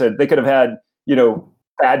 Like I said, they could have had,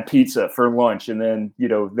 bad pizza for lunch, and then,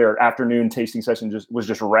 their afternoon tasting session was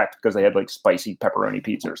just wrecked because they had like spicy pepperoni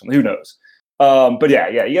pizza or something. Who knows? But you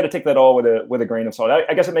got to take that all with a grain of salt.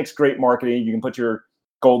 I guess it makes great marketing. You can put your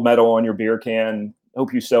gold medal on your beer can.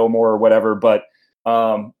 Hope you sell more or whatever. But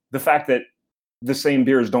the fact that the same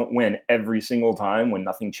beers don't win every single time when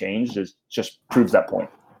nothing changed just proves that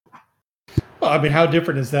point. Well, I mean, how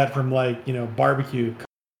different is that from barbecue?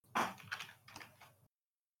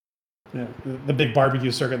 The big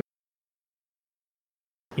barbecue circuit.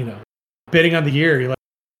 Bidding on the year, you're like,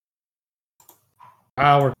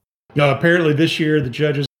 wow, apparently this year the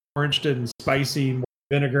judges are more interested in spicy, more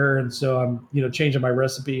vinegar, and so I'm, changing my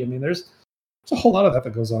recipe. I mean, there's a whole lot of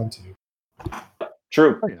that goes on too.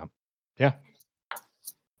 True. Yeah.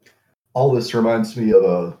 All this reminds me of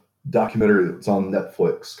a documentary that's on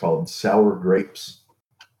Netflix called Sour Grapes.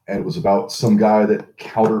 And it was about some guy that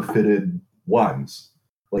counterfeited wines.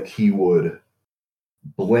 Like he would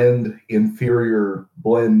blend inferior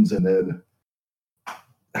blends and then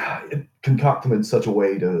concoct them in such a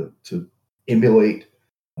way to emulate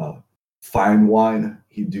fine wine.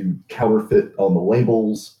 He'd do counterfeit on the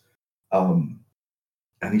labels. And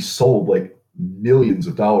he sold like millions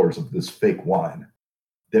of dollars of this fake wine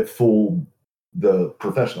that fooled the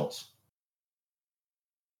professionals.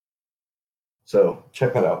 So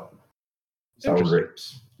check that out. Sour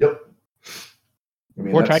Grapes. Yep.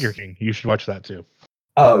 Or Tiger King. You should watch that too.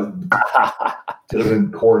 I've been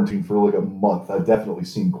quarantined for like a month. I've definitely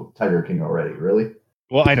seen Tiger King already. Really?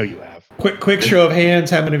 Well, I know you have. Quick show of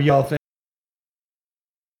hands. How many of y'all think?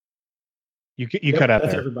 You cut out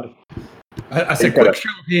that's there. Everybody. I said quick show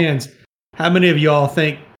of hands. How many of y'all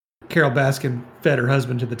think Carol Baskin fed her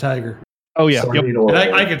husband to the tiger? Oh yeah. Yep. And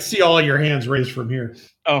I could see all your hands raised from here.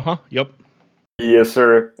 Yep. Yes,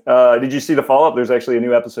 sir. Did you see the follow-up? There's actually a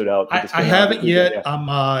new episode out. I haven't yet. Yeah.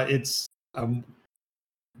 I'm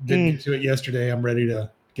didn't get to it yesterday. I'm ready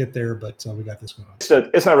to get there, but we got this one on.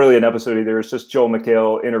 It's not really an episode either. It's just Joel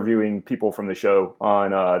McHale interviewing people from the show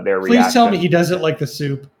on their reaction. Please tell me he does it like the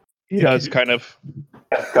soup. He does kind of.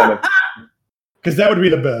 Because that would be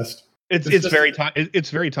the best. It's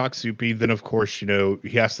very talk soupy. Then of course, he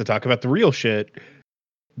has to talk about the real shit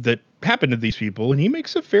that happened to these people, and he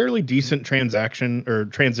makes a fairly decent transition,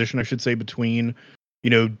 I should say, between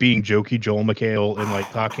being jokey Joel McHale and like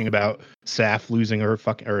talking about Saf losing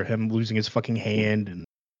him losing his fucking hand and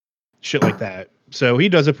shit like that. So he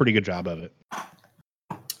does a pretty good job of it.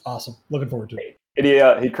 Awesome. Looking forward to it. And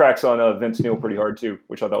he cracks on Vince Neil pretty hard too,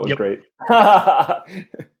 which I thought was great. Yeah,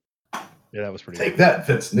 that was pretty Take that,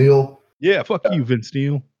 Vince Neil. Yeah, fuck you, Vince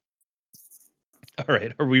Neil. All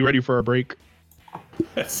right, are we ready for our break?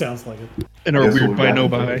 That sounds like it. And our weird buy no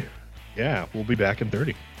buy. Yeah, we'll be back in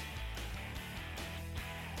 30.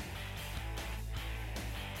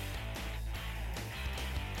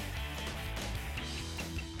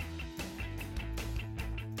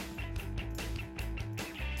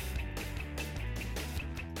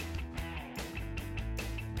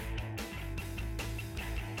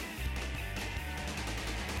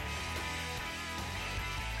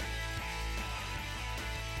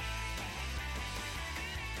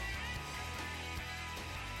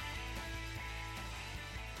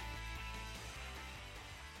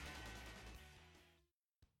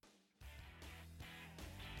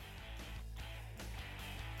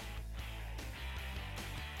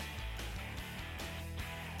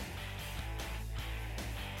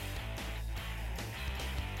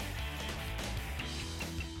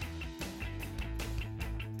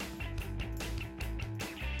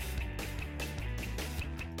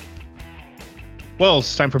 Well,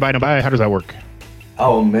 it's time for buy no buy. How does that work?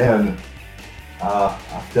 Oh man,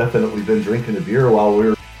 I've definitely been drinking a beer while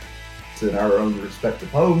we're in our own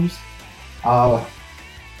respective homes. We're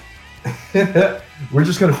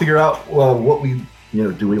just going to figure out what we,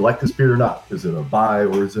 do we like this beer or not? Is it a buy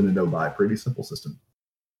or is it a no buy? Pretty simple system.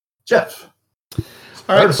 Jeff.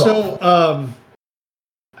 All right, so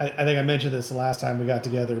I think I mentioned this the last time we got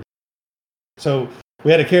together. So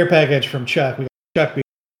we had a care package from Chuck. We got Chuck beer.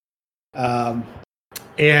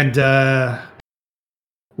 And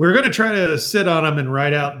we're going to try to sit on them and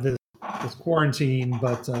ride out this quarantine,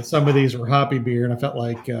 but some of these were hoppy beer, and I felt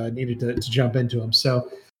like I needed to jump into them.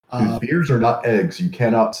 So beers are not eggs. You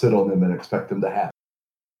cannot sit on them and expect them to happen.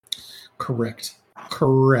 Correct.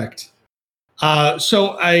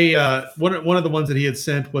 So I one of the ones that he had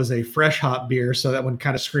sent was a fresh hop beer, so that one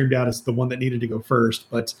kind of screamed out as the one that needed to go first.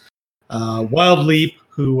 But Wild Leap,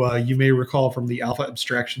 who you may recall from the Alpha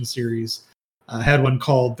Abstraction series, had one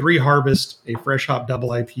called Three Harvest, a fresh hop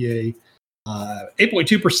double IPA,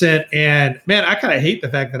 8.2%. And man, I kind of hate the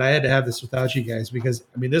fact that I had to have this without you guys, because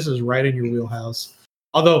I mean, this is right in your wheelhouse.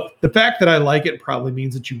 Although the fact that I like it probably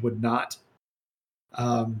means that you would not.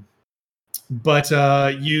 But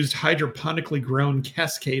used hydroponically grown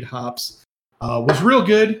Cascade hops. Was real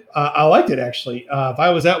good. I liked it, actually. If I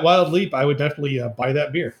was at Wild Leap, I would definitely buy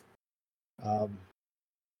that beer.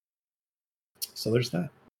 So there's that.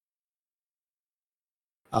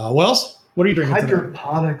 Wells, what are you drinking today?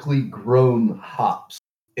 Hydroponically grown hops.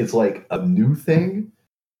 It's like a new thing,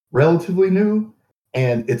 relatively new,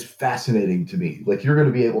 and it's fascinating to me. Like, you're going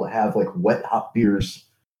to be able to have like wet hop beers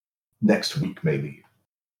next week, maybe.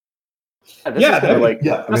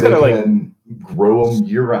 It's gonna grow them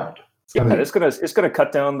year round. It's gonna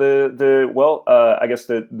cut down the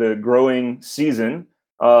growing season,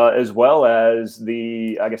 as well as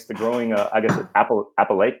the growing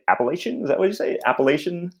Appellation. Is that what you say?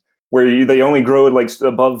 Appellation, where they only grow like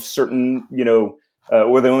above certain,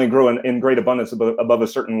 where they only grow in great abundance above a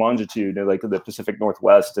certain longitude, like the Pacific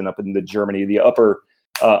Northwest and up in the Germany, the upper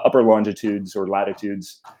longitudes or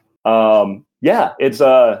latitudes. It's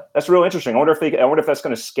that's real interesting. I wonder if that's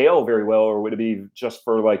going to scale very well, or would it be just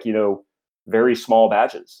for like, very small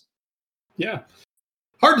batches? Yeah,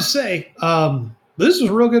 hard to say. This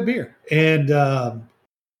was a real good beer, and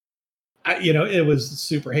it was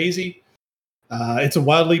super hazy. It's a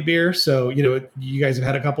Wild Leap beer, so you guys have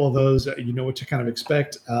had a couple of those. You know what to kind of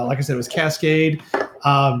expect. Like I said, it was Cascade.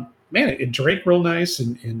 Man, it drank real nice,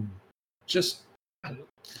 and just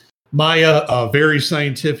My very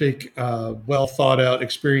scientific, well thought out,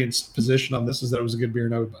 experienced position on this is that it was a good beer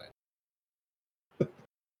and I would buy it.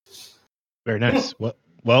 Very nice. What,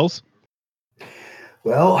 Wells?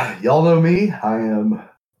 Well, y'all know me. I am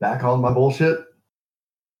back on my bullshit.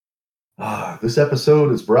 This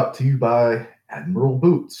episode is brought to you by Admiral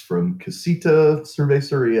Boots from Casita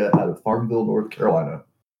Cerveceria out of Farmville, North Carolina.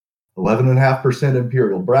 11.5%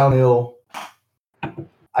 Imperial Brown Ale.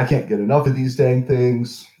 I can't get enough of these dang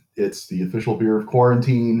things. It's the official beer of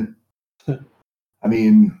quarantine. I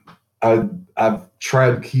mean, I've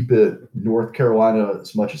tried to keep it North Carolina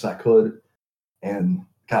as much as I could. And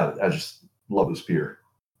God, I just love this beer.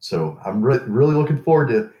 So I'm really looking forward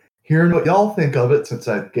to hearing what y'all think of it, since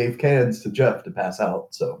I gave cans to Jeff to pass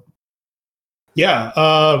out. So yeah.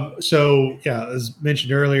 As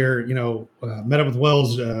mentioned earlier, met up with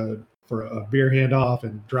Wells for a beer handoff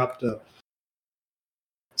and dropped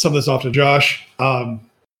some of this off to Josh. Josh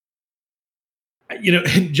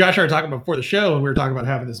and I were talking before the show, and we were talking about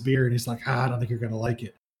having this beer, and he's like, I don't think you're going to like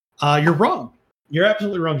it. You're wrong. You're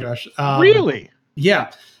absolutely wrong, Josh. Really?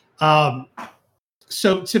 Yeah.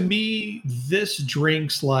 So to me, this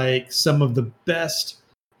drinks like some of the best,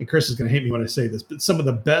 and Chris is going to hate me when I say this, but some of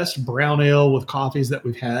the best brown ale with coffees that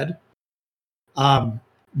we've had.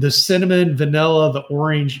 The cinnamon, vanilla, the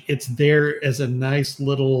orange, it's there as a nice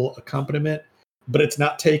little accompaniment, but it's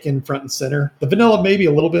not taken front and center. The vanilla maybe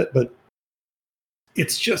a little bit, but it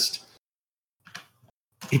just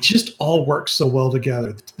all works so well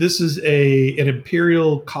together. This is an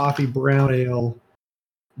imperial coffee brown ale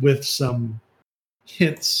with some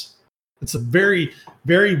hints. It's a very,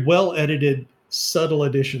 very well edited, subtle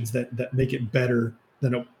additions that make it better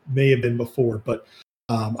than it may have been before. But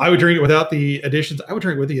I would drink it without the additions. I would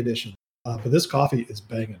drink it with the addition. But this coffee is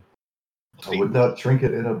banging. I would not drink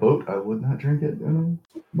it in a boat. I would not drink it in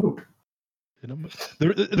a boat.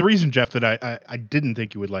 The reason, Jeff, that I didn't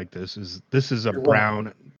think you would like this is a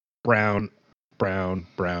brown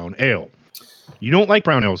ale. You don't like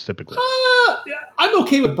brown ales typically. I'm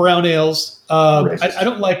okay with brown ales. I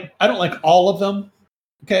don't like all of them.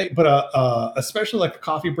 Okay, but especially like a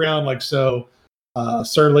coffee brown, like so.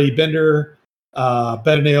 Surly Bender,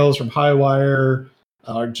 Bed and Ales from Highwire,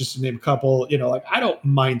 just to name a couple. I don't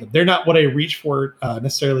mind them. They're not what I reach for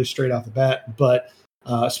necessarily straight off the bat, but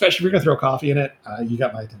especially if you're gonna throw coffee in it, you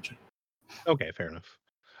got my attention. Okay, fair enough.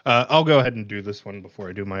 I'll go ahead and do this one before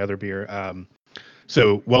I do my other beer.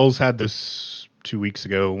 So Wells had this 2 weeks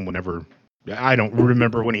ago. Whenever, I don't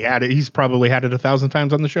remember when he had it. He's probably had it 1,000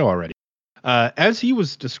 times on the show already. As he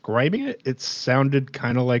was describing it, it sounded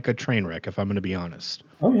kind of like a train wreck, if I'm going to be honest.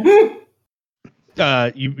 Oh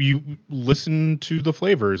yeah. You listen to the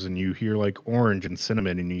flavors and you hear like orange and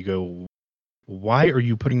cinnamon, and you go, "Why are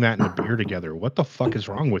you putting that in a beer together? What the fuck is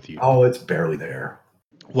wrong with you?" Oh, it's barely there.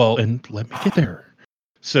 Well, and let me get there.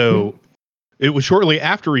 So it was shortly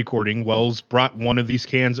after recording, Wells brought one of these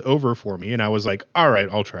cans over for me, and I was like, all right,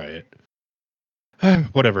 I'll try it.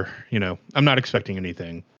 Whatever, I'm not expecting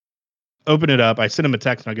anything. Open it up. I send him a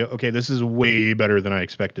text, and I go, okay, this is way better than I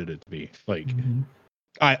expected it to be. Like,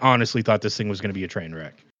 I honestly thought this thing was going to be a train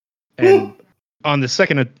wreck. And on the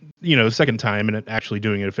second time, and actually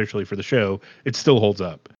doing it officially for the show, it still holds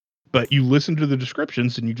up. But you listen to the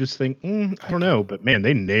descriptions, and you just think, I don't know. But, man,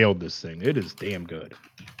 they nailed this thing. It is damn good.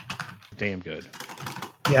 Damn good.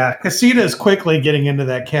 Yeah, Casita is quickly getting into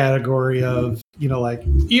that category of, like,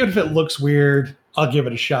 even if it looks weird, I'll give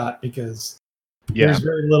it a shot, because there's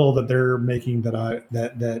very little that they're making that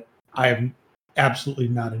I have absolutely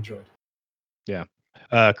not enjoyed. Yeah.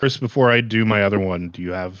 Chris, before I do my other one, do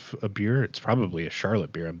you have a beer? It's probably a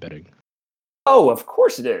Charlotte beer, I'm betting. Oh, of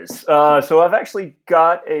course it is. So I've actually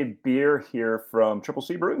got a beer here from Triple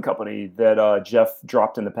C Brewing Company that Jeff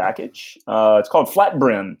dropped in the package. It's called Flat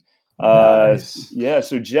Brim. Nice. Yeah,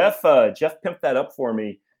 so Jeff pimped that up for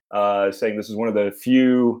me, saying this is one of the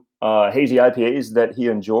few hazy IPAs that he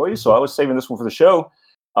enjoys. So I was saving this one for the show,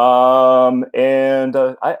 and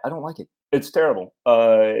I don't like it. It's terrible.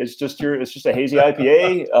 It's just a hazy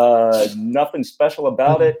IPA. Nothing special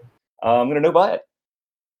about it. I'm gonna no buy it.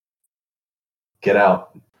 Get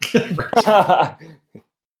out.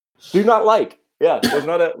 Do not like. Yeah, was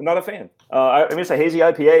not a fan. I mean, it's a hazy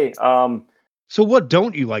IPA. So what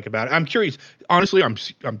don't you like about it? I'm curious. Honestly,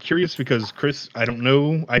 I'm curious because Chris, I don't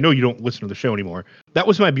know. I know you don't listen to the show anymore. That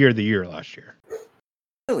was my beer of the year last year.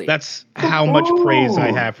 Really? That's how much praise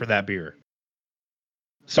I have for that beer.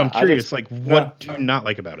 So I'm curious, what do you not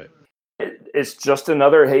like about it? It's just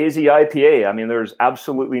another hazy IPA. I mean, there's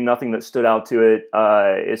absolutely nothing that stood out to it.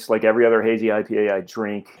 It's like every other hazy IPA I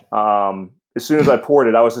drink. As soon as I poured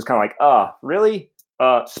it, I was just kind of like, really?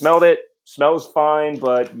 Smelled it. Smells fine,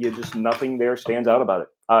 but nothing there stands out about it.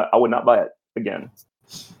 I would not buy it again.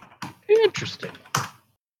 Interesting.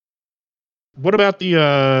 What about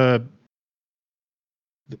the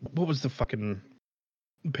what was the fucking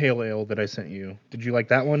pale ale that I sent you? Did you like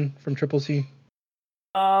that one from Triple C?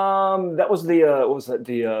 That was the what was that?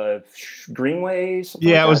 The Greenway?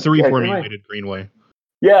 Yeah, it was the reformulated Greenway.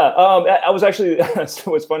 Yeah, I was actually.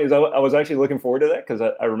 So what's funny is I was actually looking forward to that because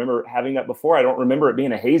I remember having that before. I don't remember it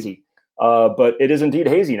being a hazy, but it is indeed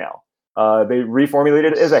hazy now. They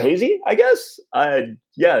reformulated it as a hazy, I guess. I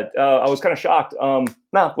was kind of shocked.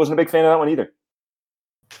 Wasn't a big fan of that one either.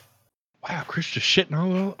 Wow, Chris just shitting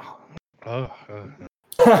all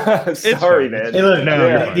over. Sorry, man. Hey, look,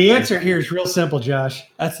 the answer here is real simple, Josh.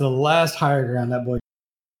 That's the last higher ground that boy.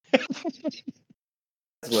 That's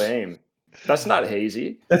lame. That's not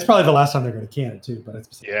hazy. That's probably the last time they're going to can it too. But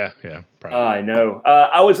it's probably. I know.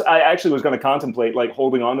 I actually was going to contemplate like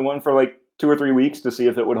holding on to one for like 2 or 3 weeks to see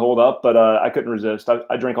if it would hold up, but I couldn't resist.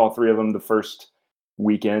 I drank all 3 of them the first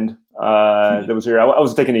weekend that was here. I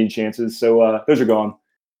wasn't taking any chances, so those are gone.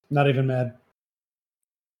 Not even mad.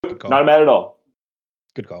 Not mad at all.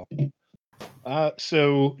 Good call.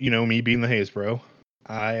 So, me being the Haze Bro,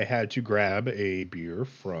 I had to grab a beer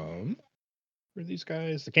from where are these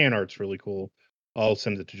guys? The can art's really cool. I'll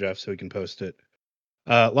send it to Jeff so he can post it.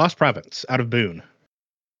 Lost Province out of Boone.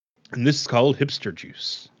 And this is called Hipster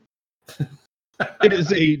Juice. It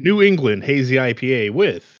is a New England hazy IPA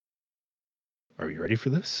with, are you ready for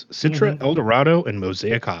this? Citra, Eldorado, and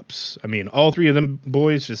Mosaic hops. I mean, all 3 of them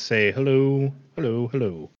boys just say hello, hello,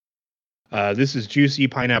 hello. This is juicy,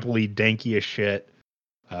 pineapple-y, danky as shit.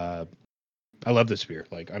 I love this beer.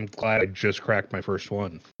 Like, I'm glad I just cracked my first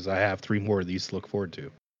one because I have 3 more of these to look forward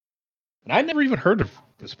to. And I'd never even heard of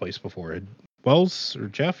this place before. Wells or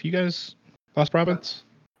Jeff, you guys, Lost Province?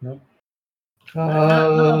 Nope.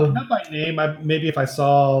 Not by name. Maybe if I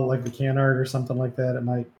saw like the can art or something like that, it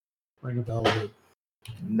might ring a bell.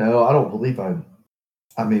 No, I don't believe I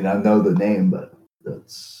mean, I know the name, but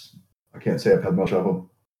I can't say I've had much of them.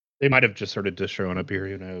 They might have just started distro up here,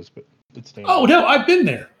 who knows? But it's Oh no, I've been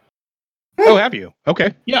there. Oh, have you?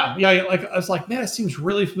 Okay. Yeah. Like I was like, man, it seems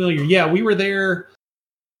really familiar. Yeah, we were there.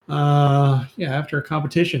 After a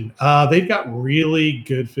competition. They've got really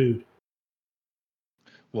good food.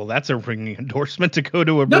 Well, that's a ringing endorsement to go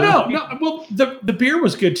to a brewery. No. Well, the beer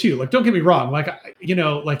was good too. Like, don't get me wrong. Like,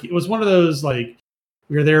 like it was one of those, like,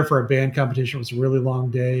 we were there for a band competition. It was a really long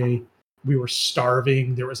day. We were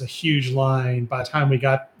starving. There was a huge line. By the time we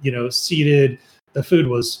got, seated, the food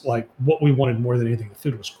was like what we wanted more than anything. The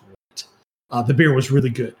food was great. The beer was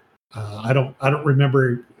really good. I don't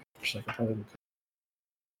remember. Fair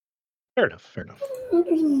enough.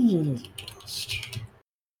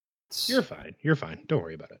 You're fine. Don't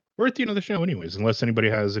worry about it. We're at the end of the show anyways, unless anybody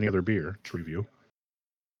has any other beer to review.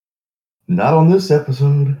 Not on this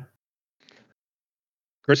episode.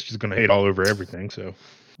 Chris is going to hate all over everything, so.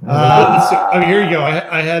 Here you go.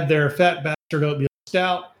 I had their Fat Bastard Oatmeal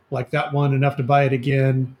Stout. Like that one, enough to buy it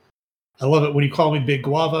again. I love it when you call me Big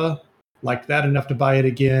Guava. Like that, enough to buy it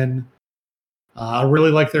again. I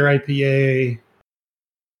really like their IPA.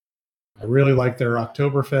 I really like their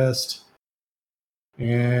Oktoberfest.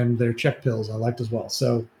 And their Czech pills I liked as well.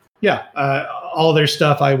 So, yeah, all their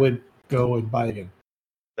stuff I would go and buy again.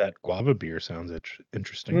 That guava beer sounds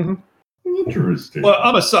interesting. Mm-hmm. Interesting. Well,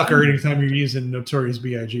 I'm a sucker anytime you're using Notorious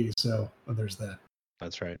B.I.G., so there's that.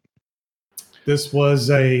 That's right. This was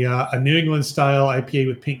a New England style IPA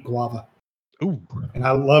with pink guava. Ooh. And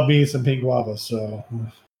I love me some pink guava, so.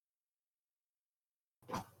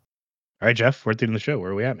 All right, Jeff, we're at the end of the show.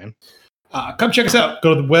 Where are we at, man? Come check us out.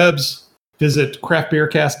 Go to the webs. Visit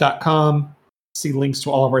craftbeercast.com. See links to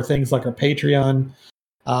all of our things like our Patreon.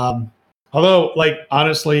 Although, like,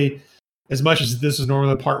 honestly, as much as this is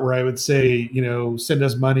normally the part where I would say, send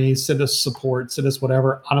us money, send us support, send us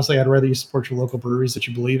whatever. Honestly, I'd rather you support your local breweries that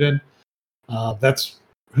you believe in. That's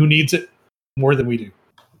who needs it more than we do.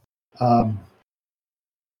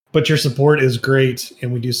 But your support is great,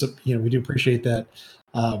 and we do appreciate that.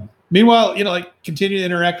 Meanwhile, continue to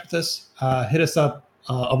interact with us. Hit us up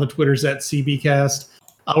on the Twitters at CBcast.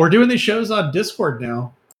 We're doing these shows on Discord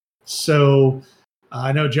now. So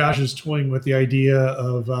I know Josh is toying with the idea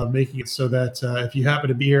of making it so that if you happen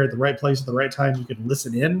to be here at the right place at the right time, you can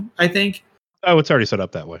listen in, I think. Oh, it's already set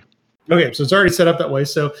up that way. Okay, so it's already set up that way.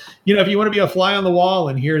 So, if you want to be a fly on the wall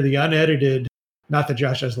and hear the unedited, not that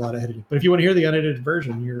Josh has a lot of editing, but if you want to hear the unedited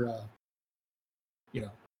version, you're,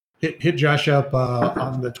 hit Josh up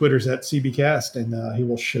on the Twitters at CBcast, and he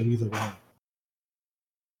will show you the way.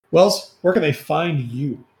 Wells, where can they find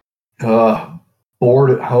you?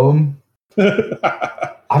 Bored at home.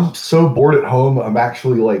 I'm so bored at home. I'm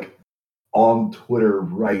actually like on Twitter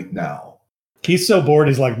right now. He's so bored.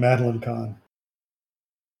 He's like Madeline Kahn.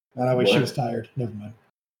 And I wish she What? was tired. Never mind.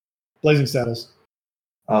 Blazing Saddles.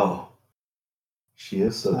 Oh, she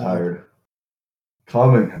is so tired.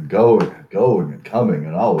 Coming and going and going and coming,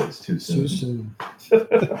 and always too soon. Too soon. You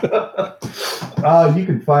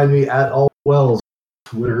can find me at All Wells,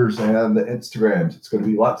 Twitters and the Instagrams. It's going to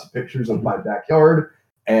be lots of pictures of my backyard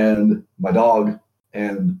and my dog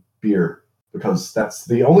and beer, because that's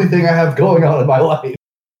the only thing I have going on in my life.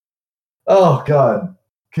 Oh, God.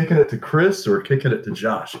 Kicking it to Chris or kicking it to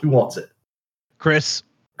Josh? Who wants it? Chris,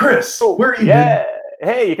 where are you? Yeah.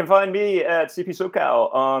 Hey, you can find me at CP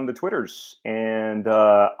SoCal on the Twitters. And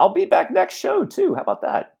I'll be back next show, too. How about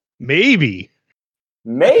that? maybe.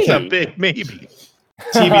 Maybe. It's a big maybe.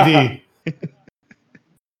 TBD. You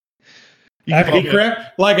can After follow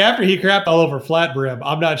he me after he crapped all over Flat Brim,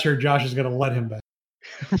 I'm not sure Josh is going to let him back.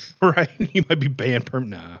 right? He might be banned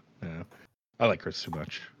Nah. I like Chris too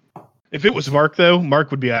much. If it was Mark, though,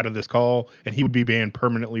 Mark would be out of this call, and he would be banned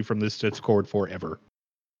permanently from this Discord forever.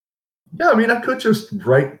 Yeah, I mean, I could just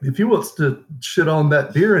write, if he wants to shit on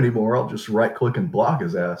that beer anymore, I'll just right-click and block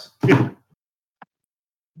his ass. We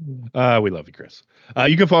love you, Chris.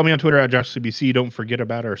 You can follow me on Twitter at JoshCBC. Don't forget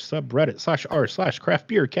about our subreddit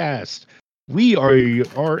 /r/craftbeercast. We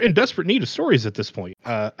are in desperate need of stories at this point.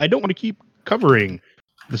 I don't want to keep covering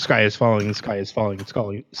the sky is falling, the sky is falling, the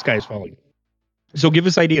sky is falling. So give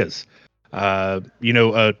us ideas. A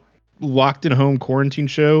locked in home quarantine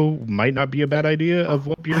show might not be a bad idea of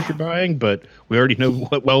what beers you're buying, but we already know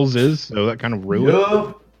what Wells is, so that kind of ruined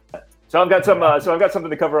it. So I've got something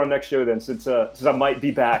to cover on next show then, since I might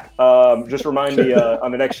be back. Just remind me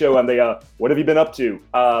on the next show on the what have you been up to?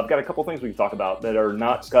 I've got a couple things we can talk about that are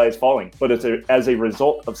not Sky is Falling, but it's as a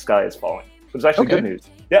result of Sky is Falling. So it's actually good news.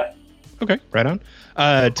 Yeah. Okay, right on.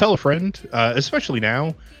 Tell a friend, especially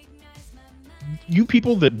now. You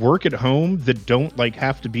people that work at home that don't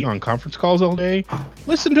have to be on conference calls all day,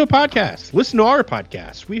 listen to a podcast. Listen to our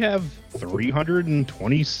podcast. We have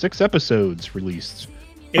 326 episodes released.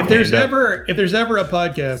 If there's ever a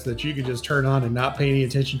podcast that you can just turn on and not pay any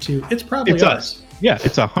attention to, it's probably ours. Us. Yeah,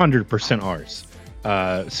 it's 100% ours.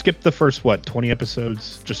 Skip the first 20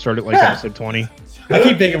 episodes. Just start at episode 20. I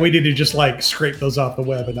keep thinking we need to just scrape those off the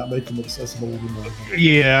web and not make them accessible anymore.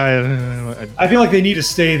 Yeah, I feel like they need to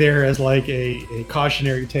stay there as a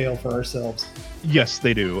cautionary tale for ourselves. Yes,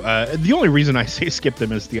 they do. The only reason I say skip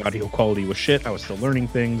them is the audio quality was shit. I was still learning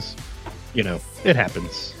things. It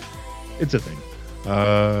happens. It's a thing. We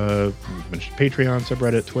mentioned Patreon,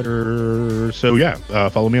 subreddit, Twitter. So yeah,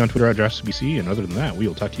 follow me on Twitter at JoshCBC. And other than that, we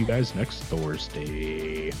will talk to you guys next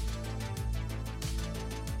Thursday.